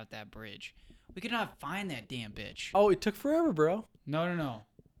try out that bridge. We could not find that damn bitch. Oh, it took forever, bro. No.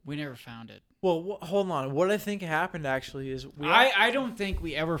 We never found it. Well, hold on. What I think happened actually is I don't think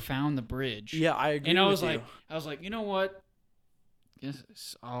we ever found the bridge. Yeah, I agree. And I was with like, you know what?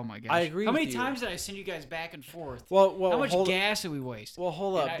 Yes. Oh my gosh. I agree. How many times did I send you guys back and forth? Well, how much gas did we waste? Well,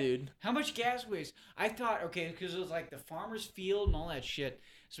 hold up, dude. How much gas we waste? I thought, okay, because it was like the farmer's field and all that shit.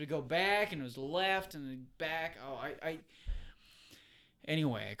 So we go back and it was left and then back. Oh,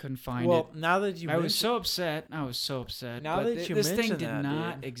 Anyway, I couldn't find it. Well, now that I was so upset. Now that you this mentioned thing did that,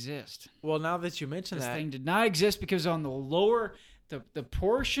 not dude. exist. Well, now that you mentioned this that, thing did not exist because on the lower, the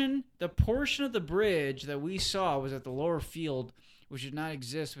portion of the bridge that we saw was at the lower field, which did not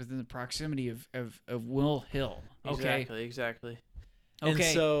exist within the proximity of Will Hill. Okay. Exactly.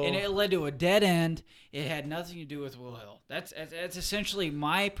 Okay, and it led to a dead end. It had nothing to do with Will Hill. That's essentially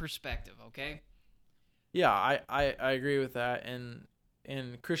my perspective. Okay. Yeah, I agree with that, and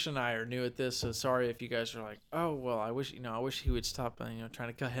Christian and I are new at this, so sorry if you guys are like, oh well, I wish he would stop, trying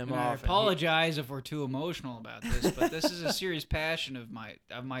to cut him and off. I apologize if we're too emotional about this, but this is a serious passion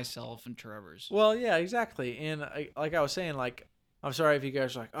of myself and Trevor's. Well, yeah, exactly, and like I was saying, like I'm sorry if you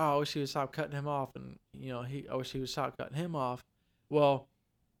guys are like, oh, I wish he would stop cutting him off, and I wish he would stop cutting him off. Well,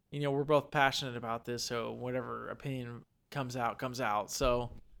 we're both passionate about this, so whatever opinion comes out. So,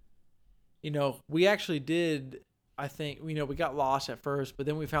 we actually did. I think we got lost at first, but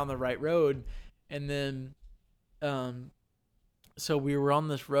then we found the right road, and then, so we were on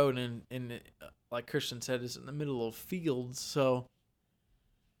this road, and like Christian said, it's in the middle of fields. So,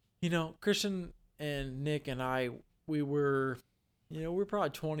 Christian and Nick and I, we were probably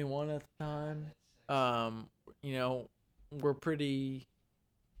 21 at the time. We're pretty.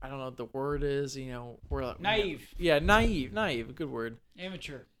 I don't know what the word is. We're like naive. Yeah, naive. Good word.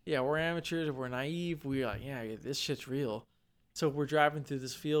 Amateur. Yeah, we're amateurs. We're naive. We're like, yeah, this shit's real. So we're driving through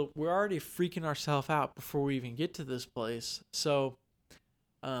this field. We're already freaking ourselves out before we even get to this place. So,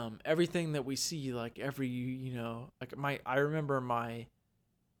 everything that we see, like I remember my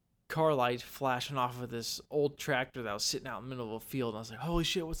car light flashing off of this old tractor that was sitting out in the middle of a field. And I was like, holy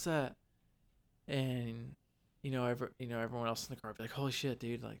shit, what's that? And everyone else in the car would be like, holy shit,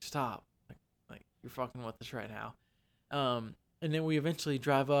 dude, like stop, like you're fucking with us right now. And then we eventually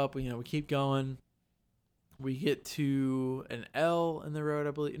drive up. We keep going. We get to an L in the road,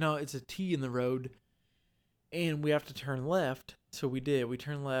 I believe. No, it's a T in the road, and we have to turn left. So we did. We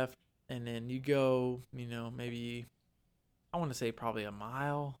turned left, and then you go, maybe I want to say probably a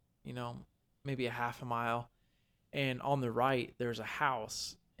mile. Maybe a half a mile, and on the right there's a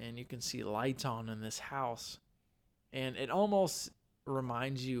house, and you can see lights on in this house. And it almost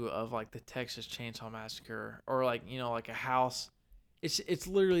reminds you of like the Texas Chainsaw Massacre, or like like a house. It's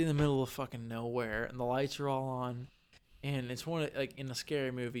literally in the middle of fucking nowhere, and the lights are all on, and it's one of, like in a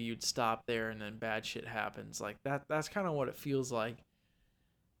scary movie you'd stop there and then bad shit happens like that. That's kind of what it feels like.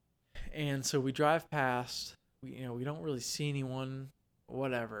 And so we drive past. We don't really see anyone.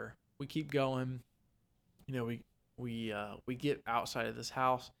 Whatever. We keep going. We get outside of this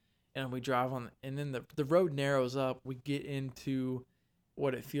house. and we drive on, and then the road narrows up. We get into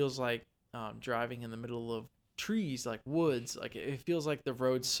what it feels like driving in the middle of trees, like woods. Like it feels like the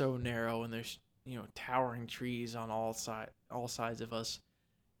road's so narrow, and there's towering trees on all sides of us,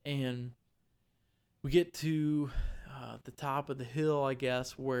 and we get to the top of the hill, I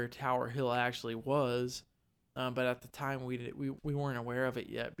guess, where Tower Hill actually was. But at the time, we weren't aware of it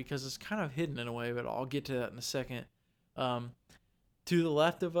yet because it's kind of hidden in a way. But I'll get to that in a second. To the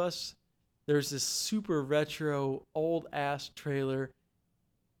left of us, there's this super retro old ass trailer.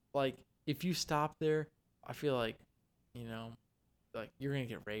 Like if you stop there, I feel like, like you're gonna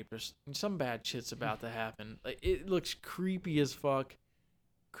get raped or some bad shit's about to happen. Like it looks creepy as fuck.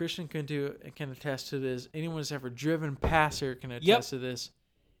 Christian can attest to this. Anyone who's ever driven past here can attest to this.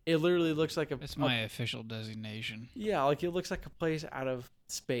 It literally looks like It's my official designation. Yeah, like it looks like a place out of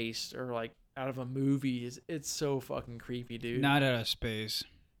space or like out of a movie. It's so fucking creepy, dude. Not out of space.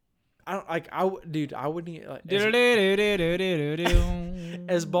 I wouldn't like,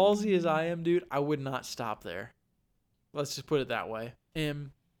 as ballsy as I am, dude. I would not stop there. Let's just put it that way.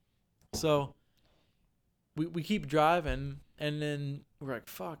 And so we keep driving, and then we're like,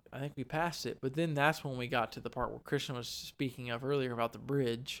 fuck, I think we passed it. But then that's when we got to the part where Christian was speaking of earlier about the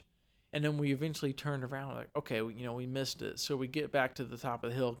bridge. And then we eventually turned around, like, okay, we missed it. So we get back to the top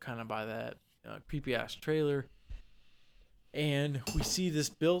of the hill, kind of by that creepy-ass trailer. And we see this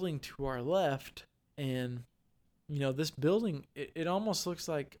building to our left. And, this building, it almost looks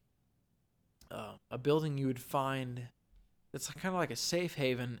like a building you would find that's kind of like a safe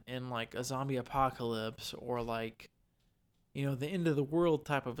haven in, like, a zombie apocalypse or, like, the end of the world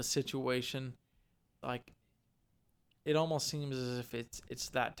type of a situation. Like, it almost seems as if it's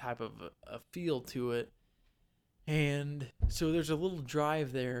that type of a feel to it. And so there's a little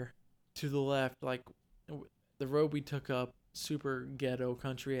drive there to the left, like the road we took up, super ghetto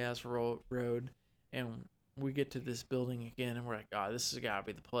country ass road, and we get to this building again, and we're like, God, this has got to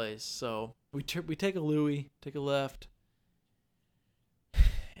be the place. So we take a Louis, take a left,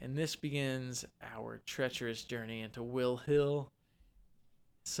 and this begins our treacherous journey into Will Hill.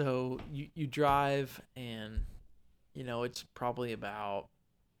 So you drive, and it's probably about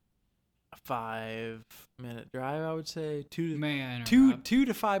a 5-minute drive, I would say. 2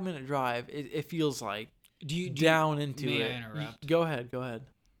 to 5 minute drive. It feels like down into it. May I interrupt? Go ahead.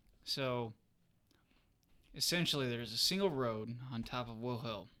 So, essentially, there's a single road on top of Will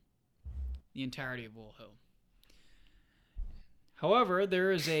Hill. The entirety of Will Hill. However,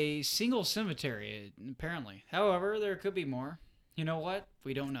 there is a single cemetery, apparently. However, there could be more. You know what?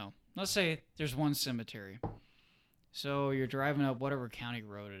 We don't know. Let's say there's one cemetery. So you're driving up whatever county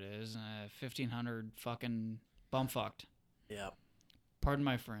road it is, 1500 fucking bumfucked. Yep. Pardon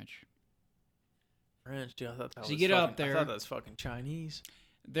my French. French, dude. I thought that so you get up there. I thought that was fucking Chinese.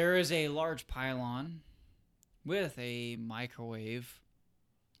 There is a large pylon with a microwave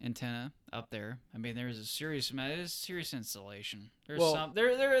antenna up there. I mean, there's a serious installation. There's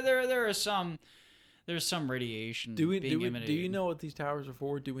some radiation. Do you know what these towers are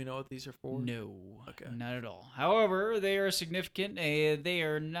for? Do we know what these are for? No, okay, not at all. However, they are significant. They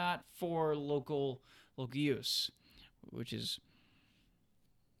are not for local use, which is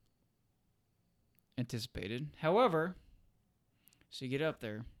anticipated. However, so you get up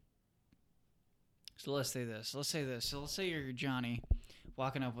there. So let's say this. So let's say you're Johnny,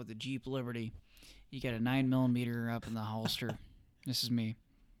 walking up with a Jeep Liberty. You got a 9mm up in the holster. This is me.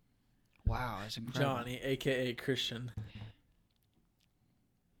 Wow, that's incredible. Johnny, a.k.a. Christian.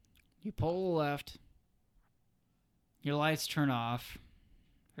 You pull left. Your lights turn off.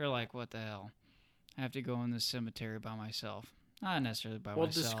 You're like, what the hell? I have to go in this cemetery by myself. Not necessarily by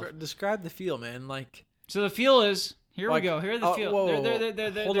myself. Well, describe the feel, man. Like, so the feel is, here we go. Here's the feel.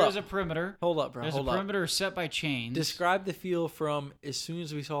 There's a perimeter. Hold up, bro. There's a perimeter set by chains. Describe the feel from as soon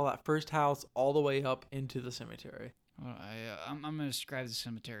as we saw that first house all the way up into the cemetery. Well, I'm going to describe the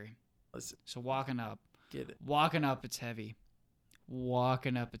cemetery. Listen. So walking up. Get it. Walking up, it's heavy.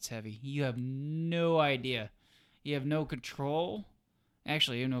 You have no idea. You have no control.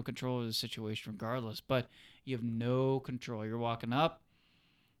 Actually, you have no control of the situation regardless, but you have no control. You're walking up.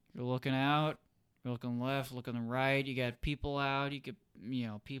 You're looking out. You're looking left, looking right. You got people out.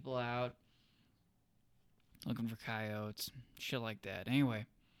 People out. Looking for coyotes. Shit like that. Anyway.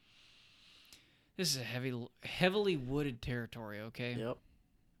 This is a heavily wooded territory, okay? Yep.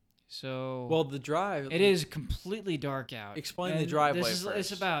 So the drive. It is completely dark out. Explain the driveway first.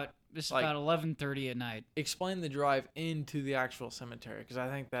 It's about 11:30 at night. Explain the drive into the actual cemetery, because I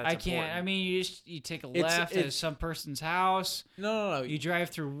think that's. I can't. Important. I mean, you take a left at some person's house. No. You drive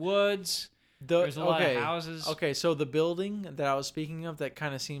through woods. There's a lot of houses. Okay, so the building that I was speaking of that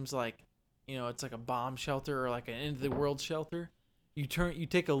kind of seems like, it's like a bomb shelter or like an end of the world shelter. You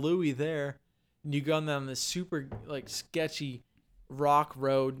take a Louis there, and you go down this super like sketchy rock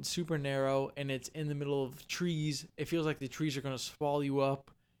road, super narrow, and it's in the middle of trees. It feels like the trees are gonna swallow you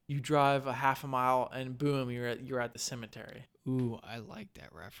up. You drive a half a mile, and boom, you're at the cemetery. Ooh, I like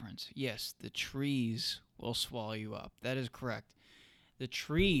that reference. Yes, the trees will swallow you up. That is correct. The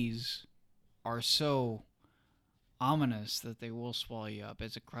trees are so ominous that they will swallow you up.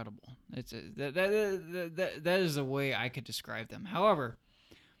 It's incredible. That is the way I could describe them. However,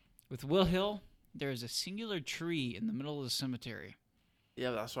 with Will Hill, there is a singular tree in the middle of the cemetery.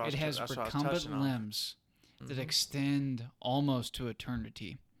 Yeah, that's what it has recumbent limbs that extend almost to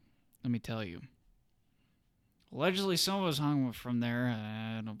eternity. Let me tell you. Allegedly, some of us hung from there.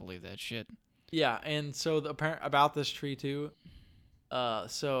 I don't believe that shit. Yeah, and so about this tree too.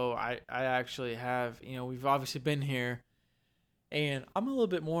 So I actually have, we've obviously been here, and I'm a little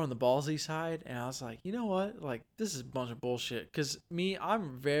bit more on the ballsy side, and I was like, you know what, like this is a bunch of bullshit. Cause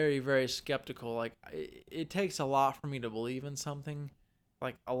I'm very, very skeptical. Like it takes a lot for me to believe in something,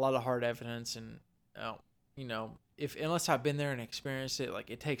 like a lot of hard evidence, and if unless I've been there and experienced it, like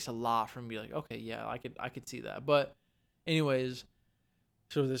it takes a lot for me to be like, okay, yeah, I could see that. But anyways.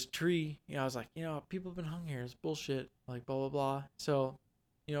 So this tree, I was like, people have been hung here. It's bullshit. Like, blah, blah, blah. So,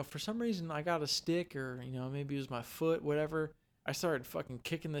 for some reason, I got a stick or, maybe it was my foot, whatever. I started fucking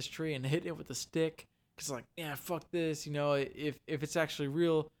kicking this tree and hitting it with a stick. Because, like, yeah, fuck this. If it's actually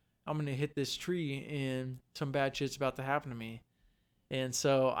real, I'm going to hit this tree and some bad shit's about to happen to me. And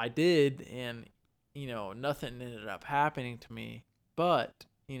so I did. And, nothing ended up happening to me. But,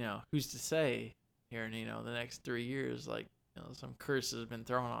 who's to say here in, the next 3 years, like, some curses have been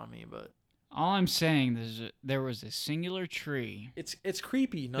thrown on me, but all I'm saying is there was a singular tree. It's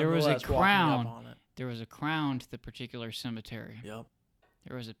creepy. There was a crown. On it. There was a crown to the particular cemetery. Yep.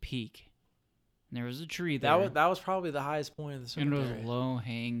 There was a peak. And there was a tree there. That was probably the highest point of the cemetery. And it was a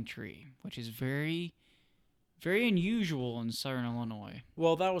low-hanging tree, which is very, very unusual in southern Illinois.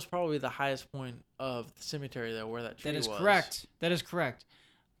 Well, that was probably the highest point of the cemetery, though, where that tree was. That is correct. That is correct.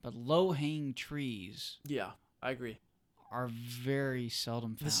 But low-hanging trees. Yeah, I agree. Are very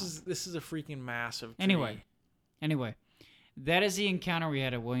seldom found. This is a freaking massive tree. Anyway, that is the encounter we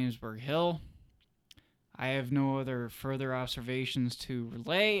had at Williamsburg Hill. I have no other further observations to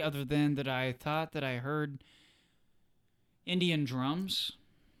relay other than that I thought that I heard Indian drums.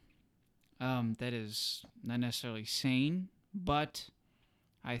 That is not necessarily sane, but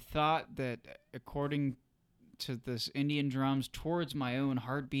I thought that according to this Indian drums towards my own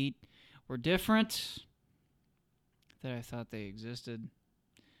heartbeat were different. That I thought they existed.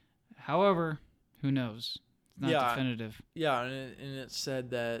 However, who knows? It's not definitive. Yeah, and it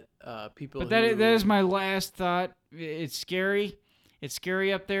said that people. But that is my last thought. It's scary. It's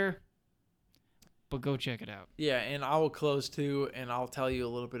scary up there. But go check it out. Yeah, and I will close too, and I'll tell you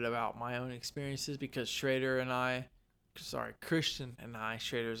a little bit about my own experiences because Christian and I,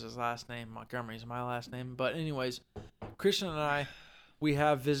 Schrader's his last name, Montgomery's my last name. But anyways, Christian and I. We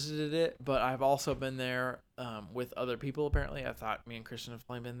have visited it, but I've also been there with other people, apparently. I thought me and Christian have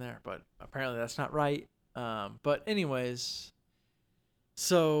only been there, but apparently that's not right. But anyways,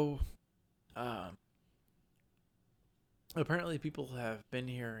 so apparently people have been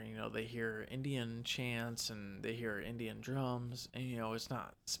here, they hear Indian chants and they hear Indian drums, and, it's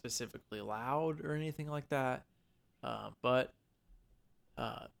not specifically loud or anything like that.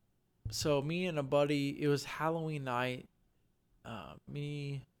 So me and a buddy, it was Halloween night.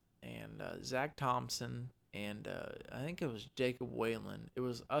 Me and Zach Thompson and I think it was Jacob Whalen. It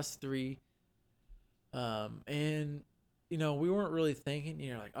was us three. And we weren't really thinking,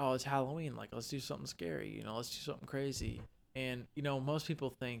 like, oh, it's Halloween, like let's do something scary, let's do something crazy. And most people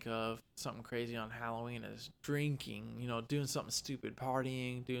think of something crazy on Halloween as drinking, doing something stupid,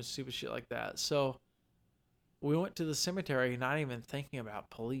 partying, doing stupid shit like that. So we went to the cemetery, not even thinking about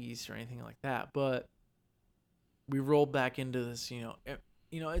police or anything like that, but we rolled back into this,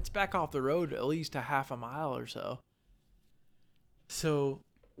 it's back off the road at least a half a mile or so. So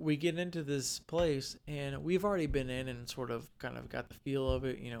we get into this place, and we've already been in and sort of kind of got the feel of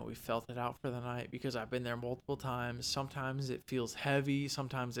it. We felt it out for the night because I've been there multiple times. Sometimes it feels heavy.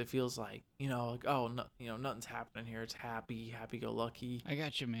 Sometimes it feels like, like, oh, no, nothing's happening here. It's happy-go-lucky. I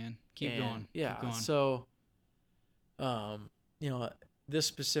got you, man. Keep going. Yeah. Keep going. So, this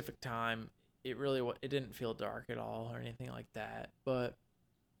specific time, it didn't feel dark at all or anything like that. But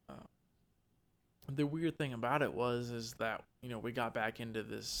the weird thing about it is that we got back into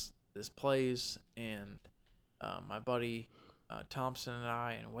this place, and my buddy Thompson and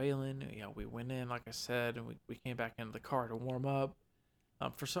I and Waylon, we went in, like I said, and we came back into the car to warm up.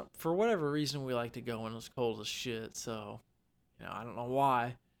 For whatever reason, we like to go when it's cold as shit. So, I don't know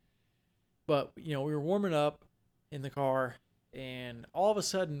why, but we were warming up in the car, and all of a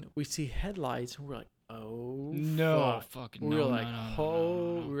sudden we see headlights, and we're like, "Oh no, fuck!" fucking We no, were like,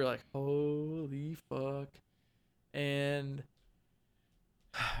 no. We were like, "Holy fuck!" And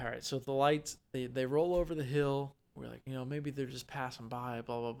all right, so the lights they roll over the hill. We're like, maybe they're just passing by,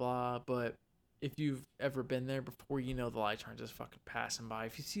 blah blah blah. But if you've ever been there before, the lights aren't just fucking passing by.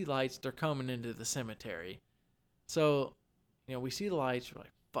 If you see lights, they're coming into the cemetery. So, we see the lights. We're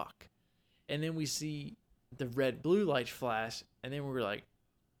like, fuck. And then we see the red blue lights flash, and then we're like,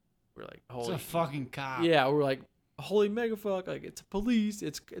 holy. It's a fucking cop. Yeah, we're like, holy mega fuck! Like it's police.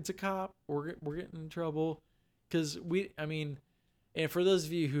 It's a cop. We're getting in trouble, because and for those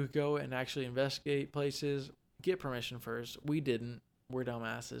of you who go and actually investigate places, get permission first. We didn't. We're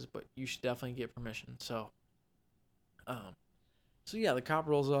dumbasses, but you should definitely get permission. So yeah, the cop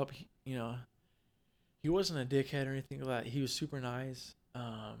rolls up. He wasn't a dickhead or anything like that. He was super nice.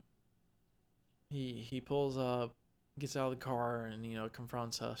 He pulls up, gets out of the car, and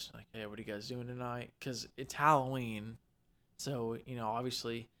confronts us like, "Hey, what are you guys doing tonight?" Because it's Halloween, so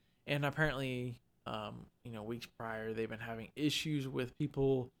obviously, and apparently, weeks prior they've been having issues with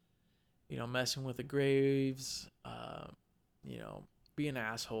people, messing with the graves, being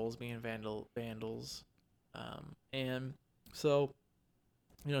assholes, being vandals, and so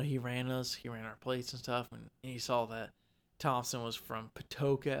he ran our plates and stuff, and he saw that Thompson was from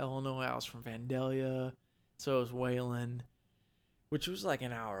Patoka, Illinois. I was from Vandalia. So was Waylon, which was like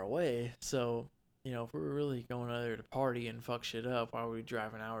an hour away. So, if we were really going over there to party and fuck shit up, why would we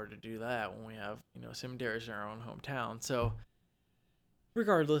drive an hour to do that when we have, cemeteries in our own hometown? So,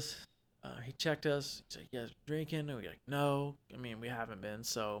 regardless, he checked us. He's like, "You guys drinking?" And we were like, "No. We haven't been."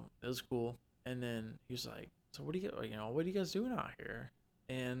 So, it was cool. And then he was like, "So what are you guys doing out here?"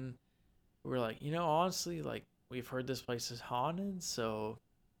 And we were like, honestly, like, we've heard this place is haunted, so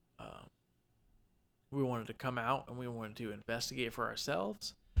we wanted to come out and we wanted to investigate for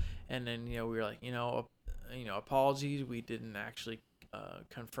ourselves. And then we were like, apologies, we didn't actually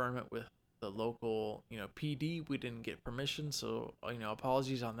confirm it with the local PD. We didn't get permission, so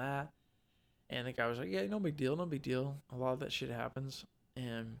apologies on that. And the guy was like, "Yeah, no big deal, no big deal. A lot of that shit happens."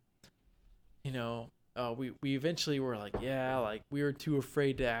 And we eventually were like, yeah, like we were too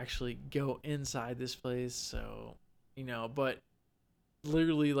afraid to actually go inside this place. So, but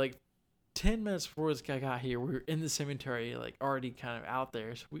literally like 10 minutes before this guy got here, we were in the cemetery, like already kind of out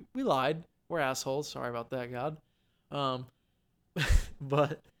there. So we lied. We're assholes. Sorry about that, God.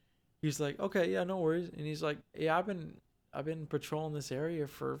 But he's like, "Okay, yeah, no worries." And he's like, "Yeah, I've been patrolling this area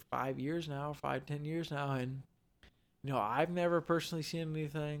for 5 years now, 5-10 years now. And, I've never personally seen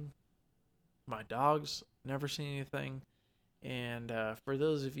anything. My dog's never seen anything. And for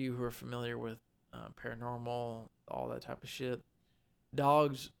those of you who are familiar with paranormal, all that type of shit,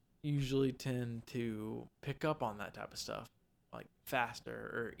 dogs usually tend to pick up on that type of stuff like faster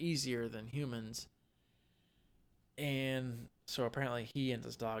or easier than humans." And so apparently he and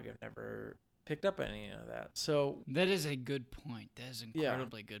his dog have never picked up any of that. So that is a good point. That is an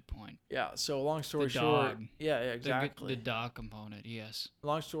incredibly good point. Yeah. So long story the short, dog. Yeah, exactly. The dog component, yes.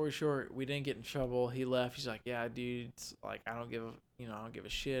 Long story short, we didn't get in trouble. He left. He's like, "Yeah, dude, it's like I don't give a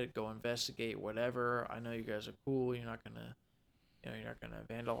shit. Go investigate, whatever. I know you guys are cool. You're not gonna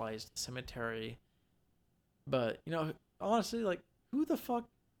vandalize the cemetery." But honestly, like,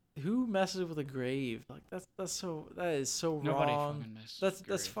 who messes with a grave? Like that is so Nobody wrong. fucking messes That's with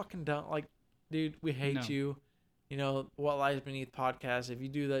grave. fucking dumb. Like, dude, we hate you. What Lies Beneath podcast. If you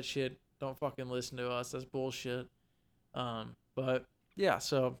do that shit, don't fucking listen to us. That's bullshit. But yeah,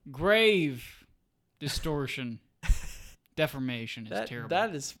 so grave distortion, deformation is terrible.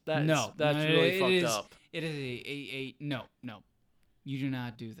 That's really fucked up. It is a no. You do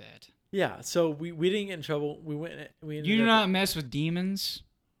not do that. Yeah, so we didn't get in trouble. You do not mess with demons,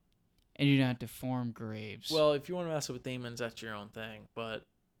 and you do not deform graves. Well, if you want to mess with demons, that's your own thing. But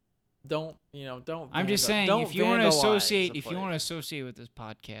don't. I'm just saying, if you want to associate with this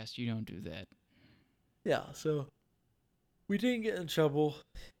podcast, you don't do that. Yeah. So we didn't get in trouble,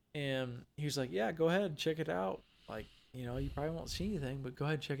 and he was like, "Yeah, go ahead, check it out. Like, you probably won't see anything, but go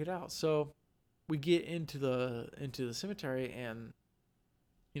ahead and check it out." So we get into the cemetery, and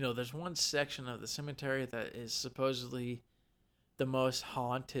there's one section of the cemetery that is supposedly the most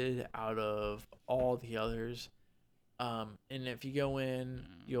haunted out of all the others. And if you go in,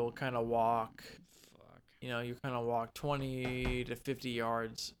 you'll kind of walk, you kind of walk 20 to 50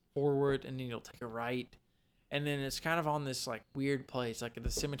 yards forward, and then you'll take a right, and then it's kind of on this like weird place. Like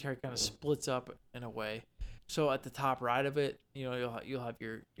the cemetery kind of splits up in a way. So at the top right of it, you'll have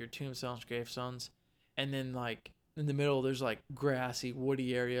your tombstones, gravestones, and then like in the middle there's like grassy,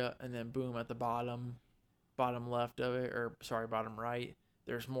 woody area, and then boom at the bottom left of it, or sorry, bottom right,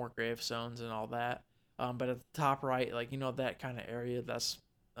 there's more gravestones and all that. But at the top right, like that kind of area, that's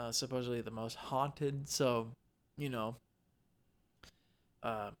supposedly the most haunted. So, you know,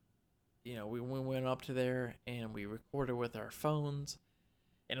 uh, we went up to there and we recorded with our phones.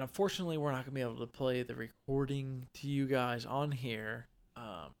 And unfortunately, we're not gonna be able to play the recording to you guys on here.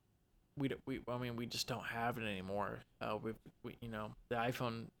 We just don't have it anymore. The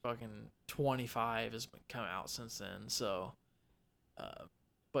iPhone fucking 25 has been come out since then. So,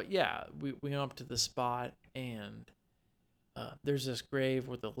 but yeah, we went up to the spot and there's this grave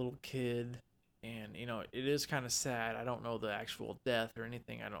with a little kid, and it is kind of sad. I don't know the actual death or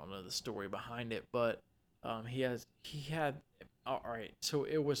anything. I don't know the story behind it, but he had. All right, so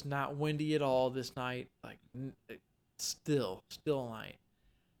it was not windy at all this night. Like still night.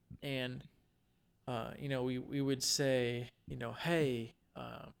 And we would say, hey,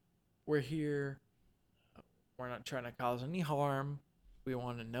 we're here, we're not trying to cause any harm, we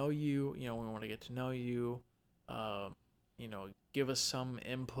want to know you, we want to get to know you, give us some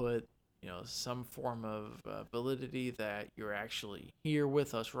input, some form of validity that you're actually here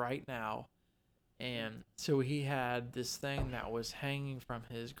with us right now. And so he had this thing that was hanging from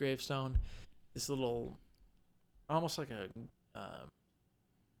his gravestone, this little, almost like a kind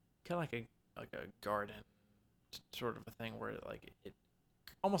of like a garden sort of a thing, where it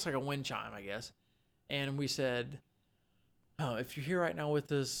almost like a wind chime, I guess. And we said, oh, if you're here right now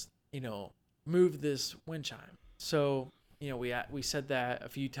with us, move this wind chime. So we said that a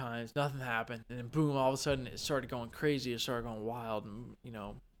few times, nothing happened, and then boom, all of a sudden it started going crazy, it started going wild,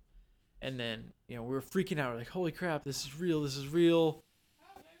 and then we were freaking out, we're like, holy crap, this is real.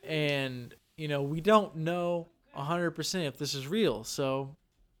 And we don't know 100% if this is real. So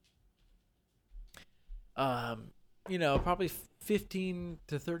probably 15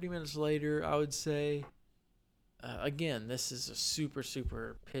 to 30 minutes later, I would say, again, this is a super,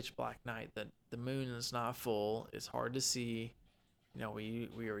 super pitch black night. That the moon is not full. It's hard to see. We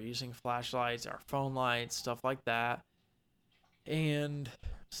were using flashlights, our phone lights, stuff like that. And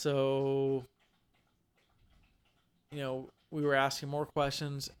so, we were asking more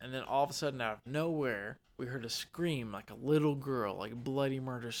questions, and then all of a sudden, out of nowhere, we heard a scream, like a little girl, like a bloody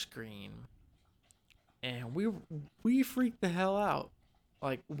murder scream. And we freaked the hell out.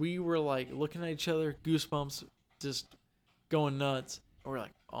 Like, we were like looking at each other, goosebumps, just going nuts. And we're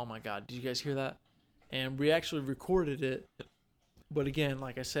like, oh my God, did you guys hear that? And we actually recorded it. But again,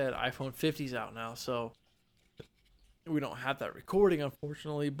 like I said, iPhone 50's out now, so we don't have that recording,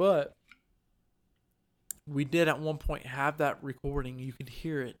 unfortunately. But we did at one point have that recording. You could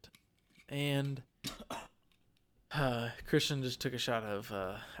hear it. And Christian just took a shot of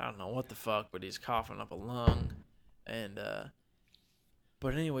I don't know what the fuck, but he's coughing up a lung. And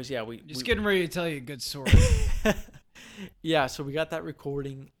but anyways, yeah, we getting ready to tell you a good story. Yeah, so we got that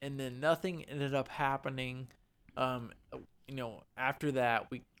recording, and then nothing ended up happening. After that,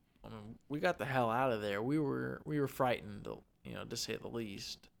 we got the hell out of there. We were frightened, to say the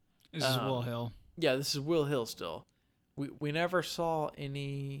least. This is Will Hill. Yeah, this is Will Hill still. We never saw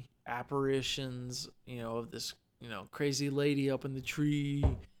any apparitions, of this, crazy lady up in the tree,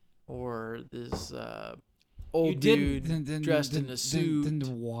 or this old dude dressed in a suit. Then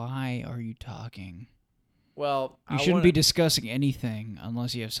why are you talking? Well, you shouldn't be discussing anything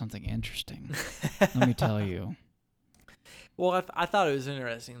unless you have something interesting. Let me tell you. Well, I thought it was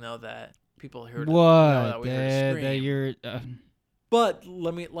interesting though that people heard that we heard a scream. That you're. But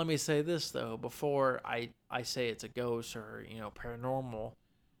let me say this though before I say it's a ghost or paranormal.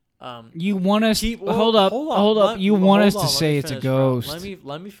 You want us? Hold up. You want us to say it's a ghost?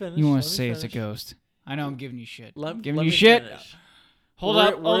 Let me finish. You want us to say it's a ghost? I know I'm giving you shit. Giving you shit. Hold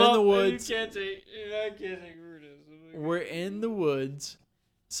up. We're in the woods. You can't say. I can't say we're in the woods.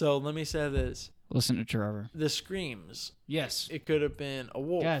 So let me say this. Listen to Trevor. The screams. Yes. It could have been a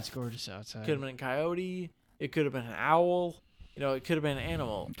wolf. Yeah, it's gorgeous outside. It could have been a coyote. It could have been an owl. It could have been an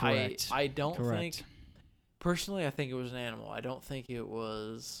animal. Correct. I don't think. Personally, I think it was an animal. I don't think it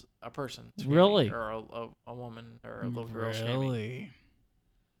was a person. Really? Or a woman or a little girl screaming. Really?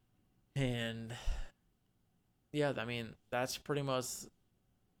 And yeah, I mean, that's pretty much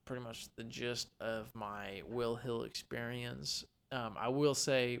the gist of my Will Hill experience. I will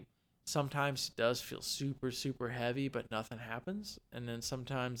say sometimes it does feel super, super heavy, but nothing happens. And then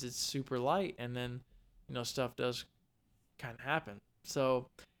sometimes it's super light, and then, stuff does kind of happen. So,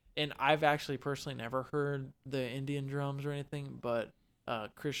 and I've actually personally never heard the Indian drums or anything, but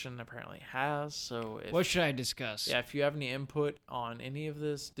Christian apparently has. So What should I discuss? Yeah, if you have any input on any of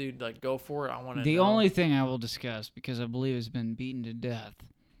this, dude, like go for it. I want to know. The only thing I will discuss, because I believe it's been beaten to death,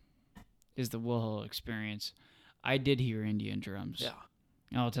 is the Will experience. I did hear Indian drums.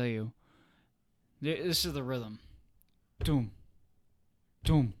 Yeah. I'll tell you. This is the rhythm. Doom.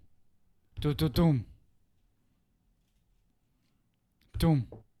 Doom. Doom. Doom. Doom. Doom.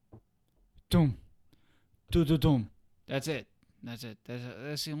 Doom. Doom. Doom. Doom. That's it. That's it.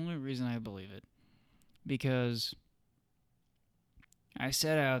 That's the only reason I believe it. Because I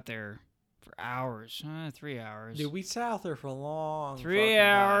sat out there for hours. 3 hours. Dude, we sat out there for a long 3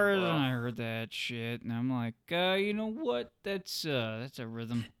 hours, and I heard that shit, and I'm like, you know what? That's a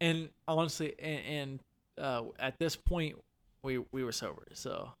rhythm. And honestly, at this point, we were sober.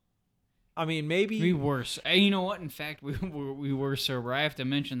 So, I mean, maybe we were. You know what? In fact, we were sober. I have to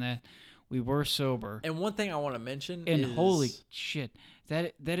mention that we were sober. And one thing I want to mention and is, holy shit,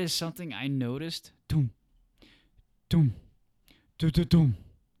 that is something I noticed. Doom, doom, doom, doom, doom.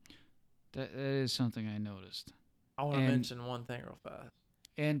 That is something I noticed. I want to mention one thing real fast.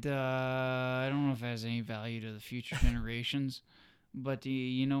 And I don't know if it has any value to the future generations, but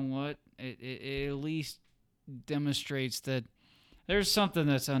you know what? It at least demonstrates that there's something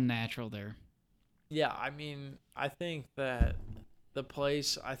that's unnatural there. Yeah, I mean, I think that the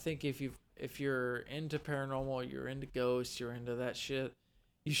place, I think if you're into paranormal, you're into ghosts, you're into that shit,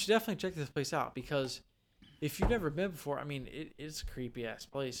 you should definitely check this place out, because if you've never been before, I mean, it's a creepy ass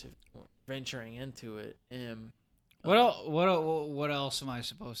place if venturing into it. And what else am I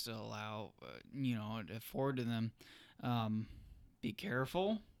supposed to allow? Afford to them. Be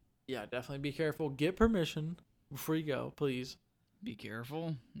careful. Yeah, definitely be careful. Get permission before you go, please. Be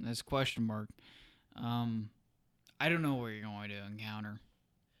careful. That's question mark. I don't know where you're going to encounter.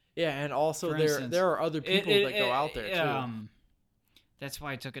 Yeah, and also For instance, there are other people that go out there too. That's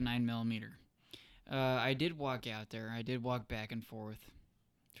why I took a 9mm. I did walk out there. I did walk back and forth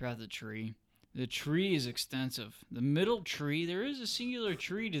throughout the tree. The tree is extensive. The middle tree, there is a singular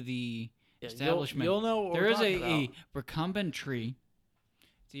tree to the establishment. You'll know what there we're is talking a about. recumbent tree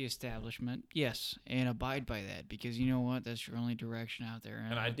to the establishment. Yes, and abide by that, because you know what? That's your only direction out there.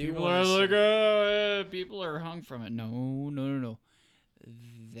 And I do people want are to like, people are hung from it. No.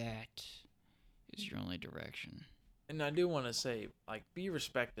 That is your only direction. And I do want to say, like, be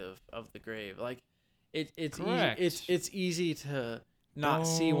respectful of the grave. Like, it's Correct. It's easy to not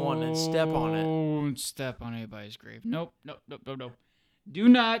see one and step on it. Don't step on anybody's grave. Nope. Do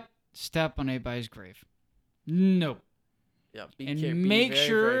not step on anybody's grave. Nope. Yeah. Make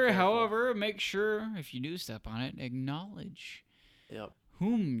sure if you do step on it, acknowledge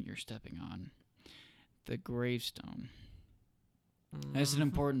whom you're stepping on. The gravestone. That's an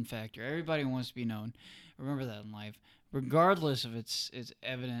important factor. Everybody wants to be known. Remember that in life. Regardless if it's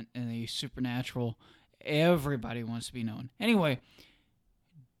evident in the supernatural, everybody wants to be known. Anyway,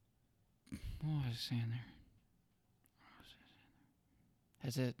 what was I saying there?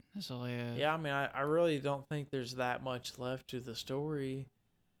 That's it. That's all I have. Yeah, I mean, I really don't think there's that much left to the story.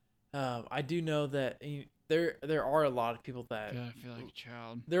 I do know that there are a lot of people that... God, I feel like a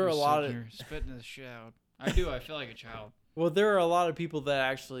child. There are a lot of... spitting this shit out. I do. I feel like a child. Well, there are a lot of people that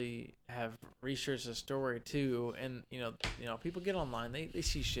actually have researched the story too, and you know, people get online, they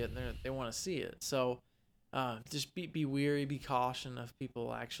see shit and they want to see it. So, just be wary, be caution of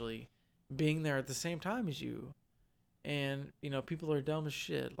people actually being there at the same time as you. And people are dumb as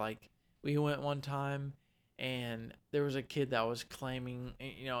shit. Like, we went one time, and there was a kid that was claiming,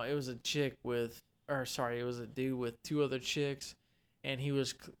 it was a dude with two other chicks, and he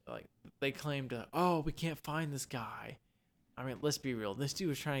was like, they claimed, we can't find this guy. I mean, let's be real. This dude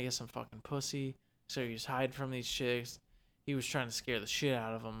was trying to get some fucking pussy, so he was hiding from these chicks. He was trying to scare the shit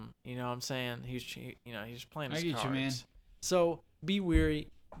out of them. You know what I'm saying? He was playing his cards. You, man. So be wary.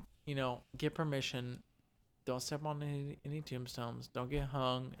 Get permission. Don't step on any tombstones. Don't get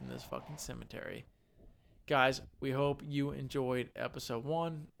hung in this fucking cemetery. Guys, we hope you enjoyed episode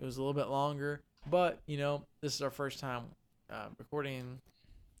 1. It was a little bit longer, but this is our first time recording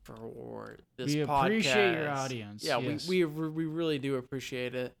for this podcast. We appreciate your audience. Yeah, yes. we really do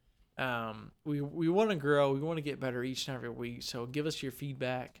appreciate it. We want to grow. We want to get better each and every week. So give us your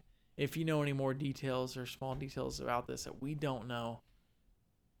feedback. If you know any more details or small details about this that we don't know,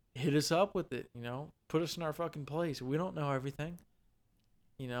 hit us up with it. Put us in our fucking place. We don't know everything.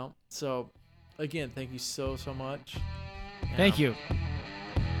 So again, thank you so much. Thank you.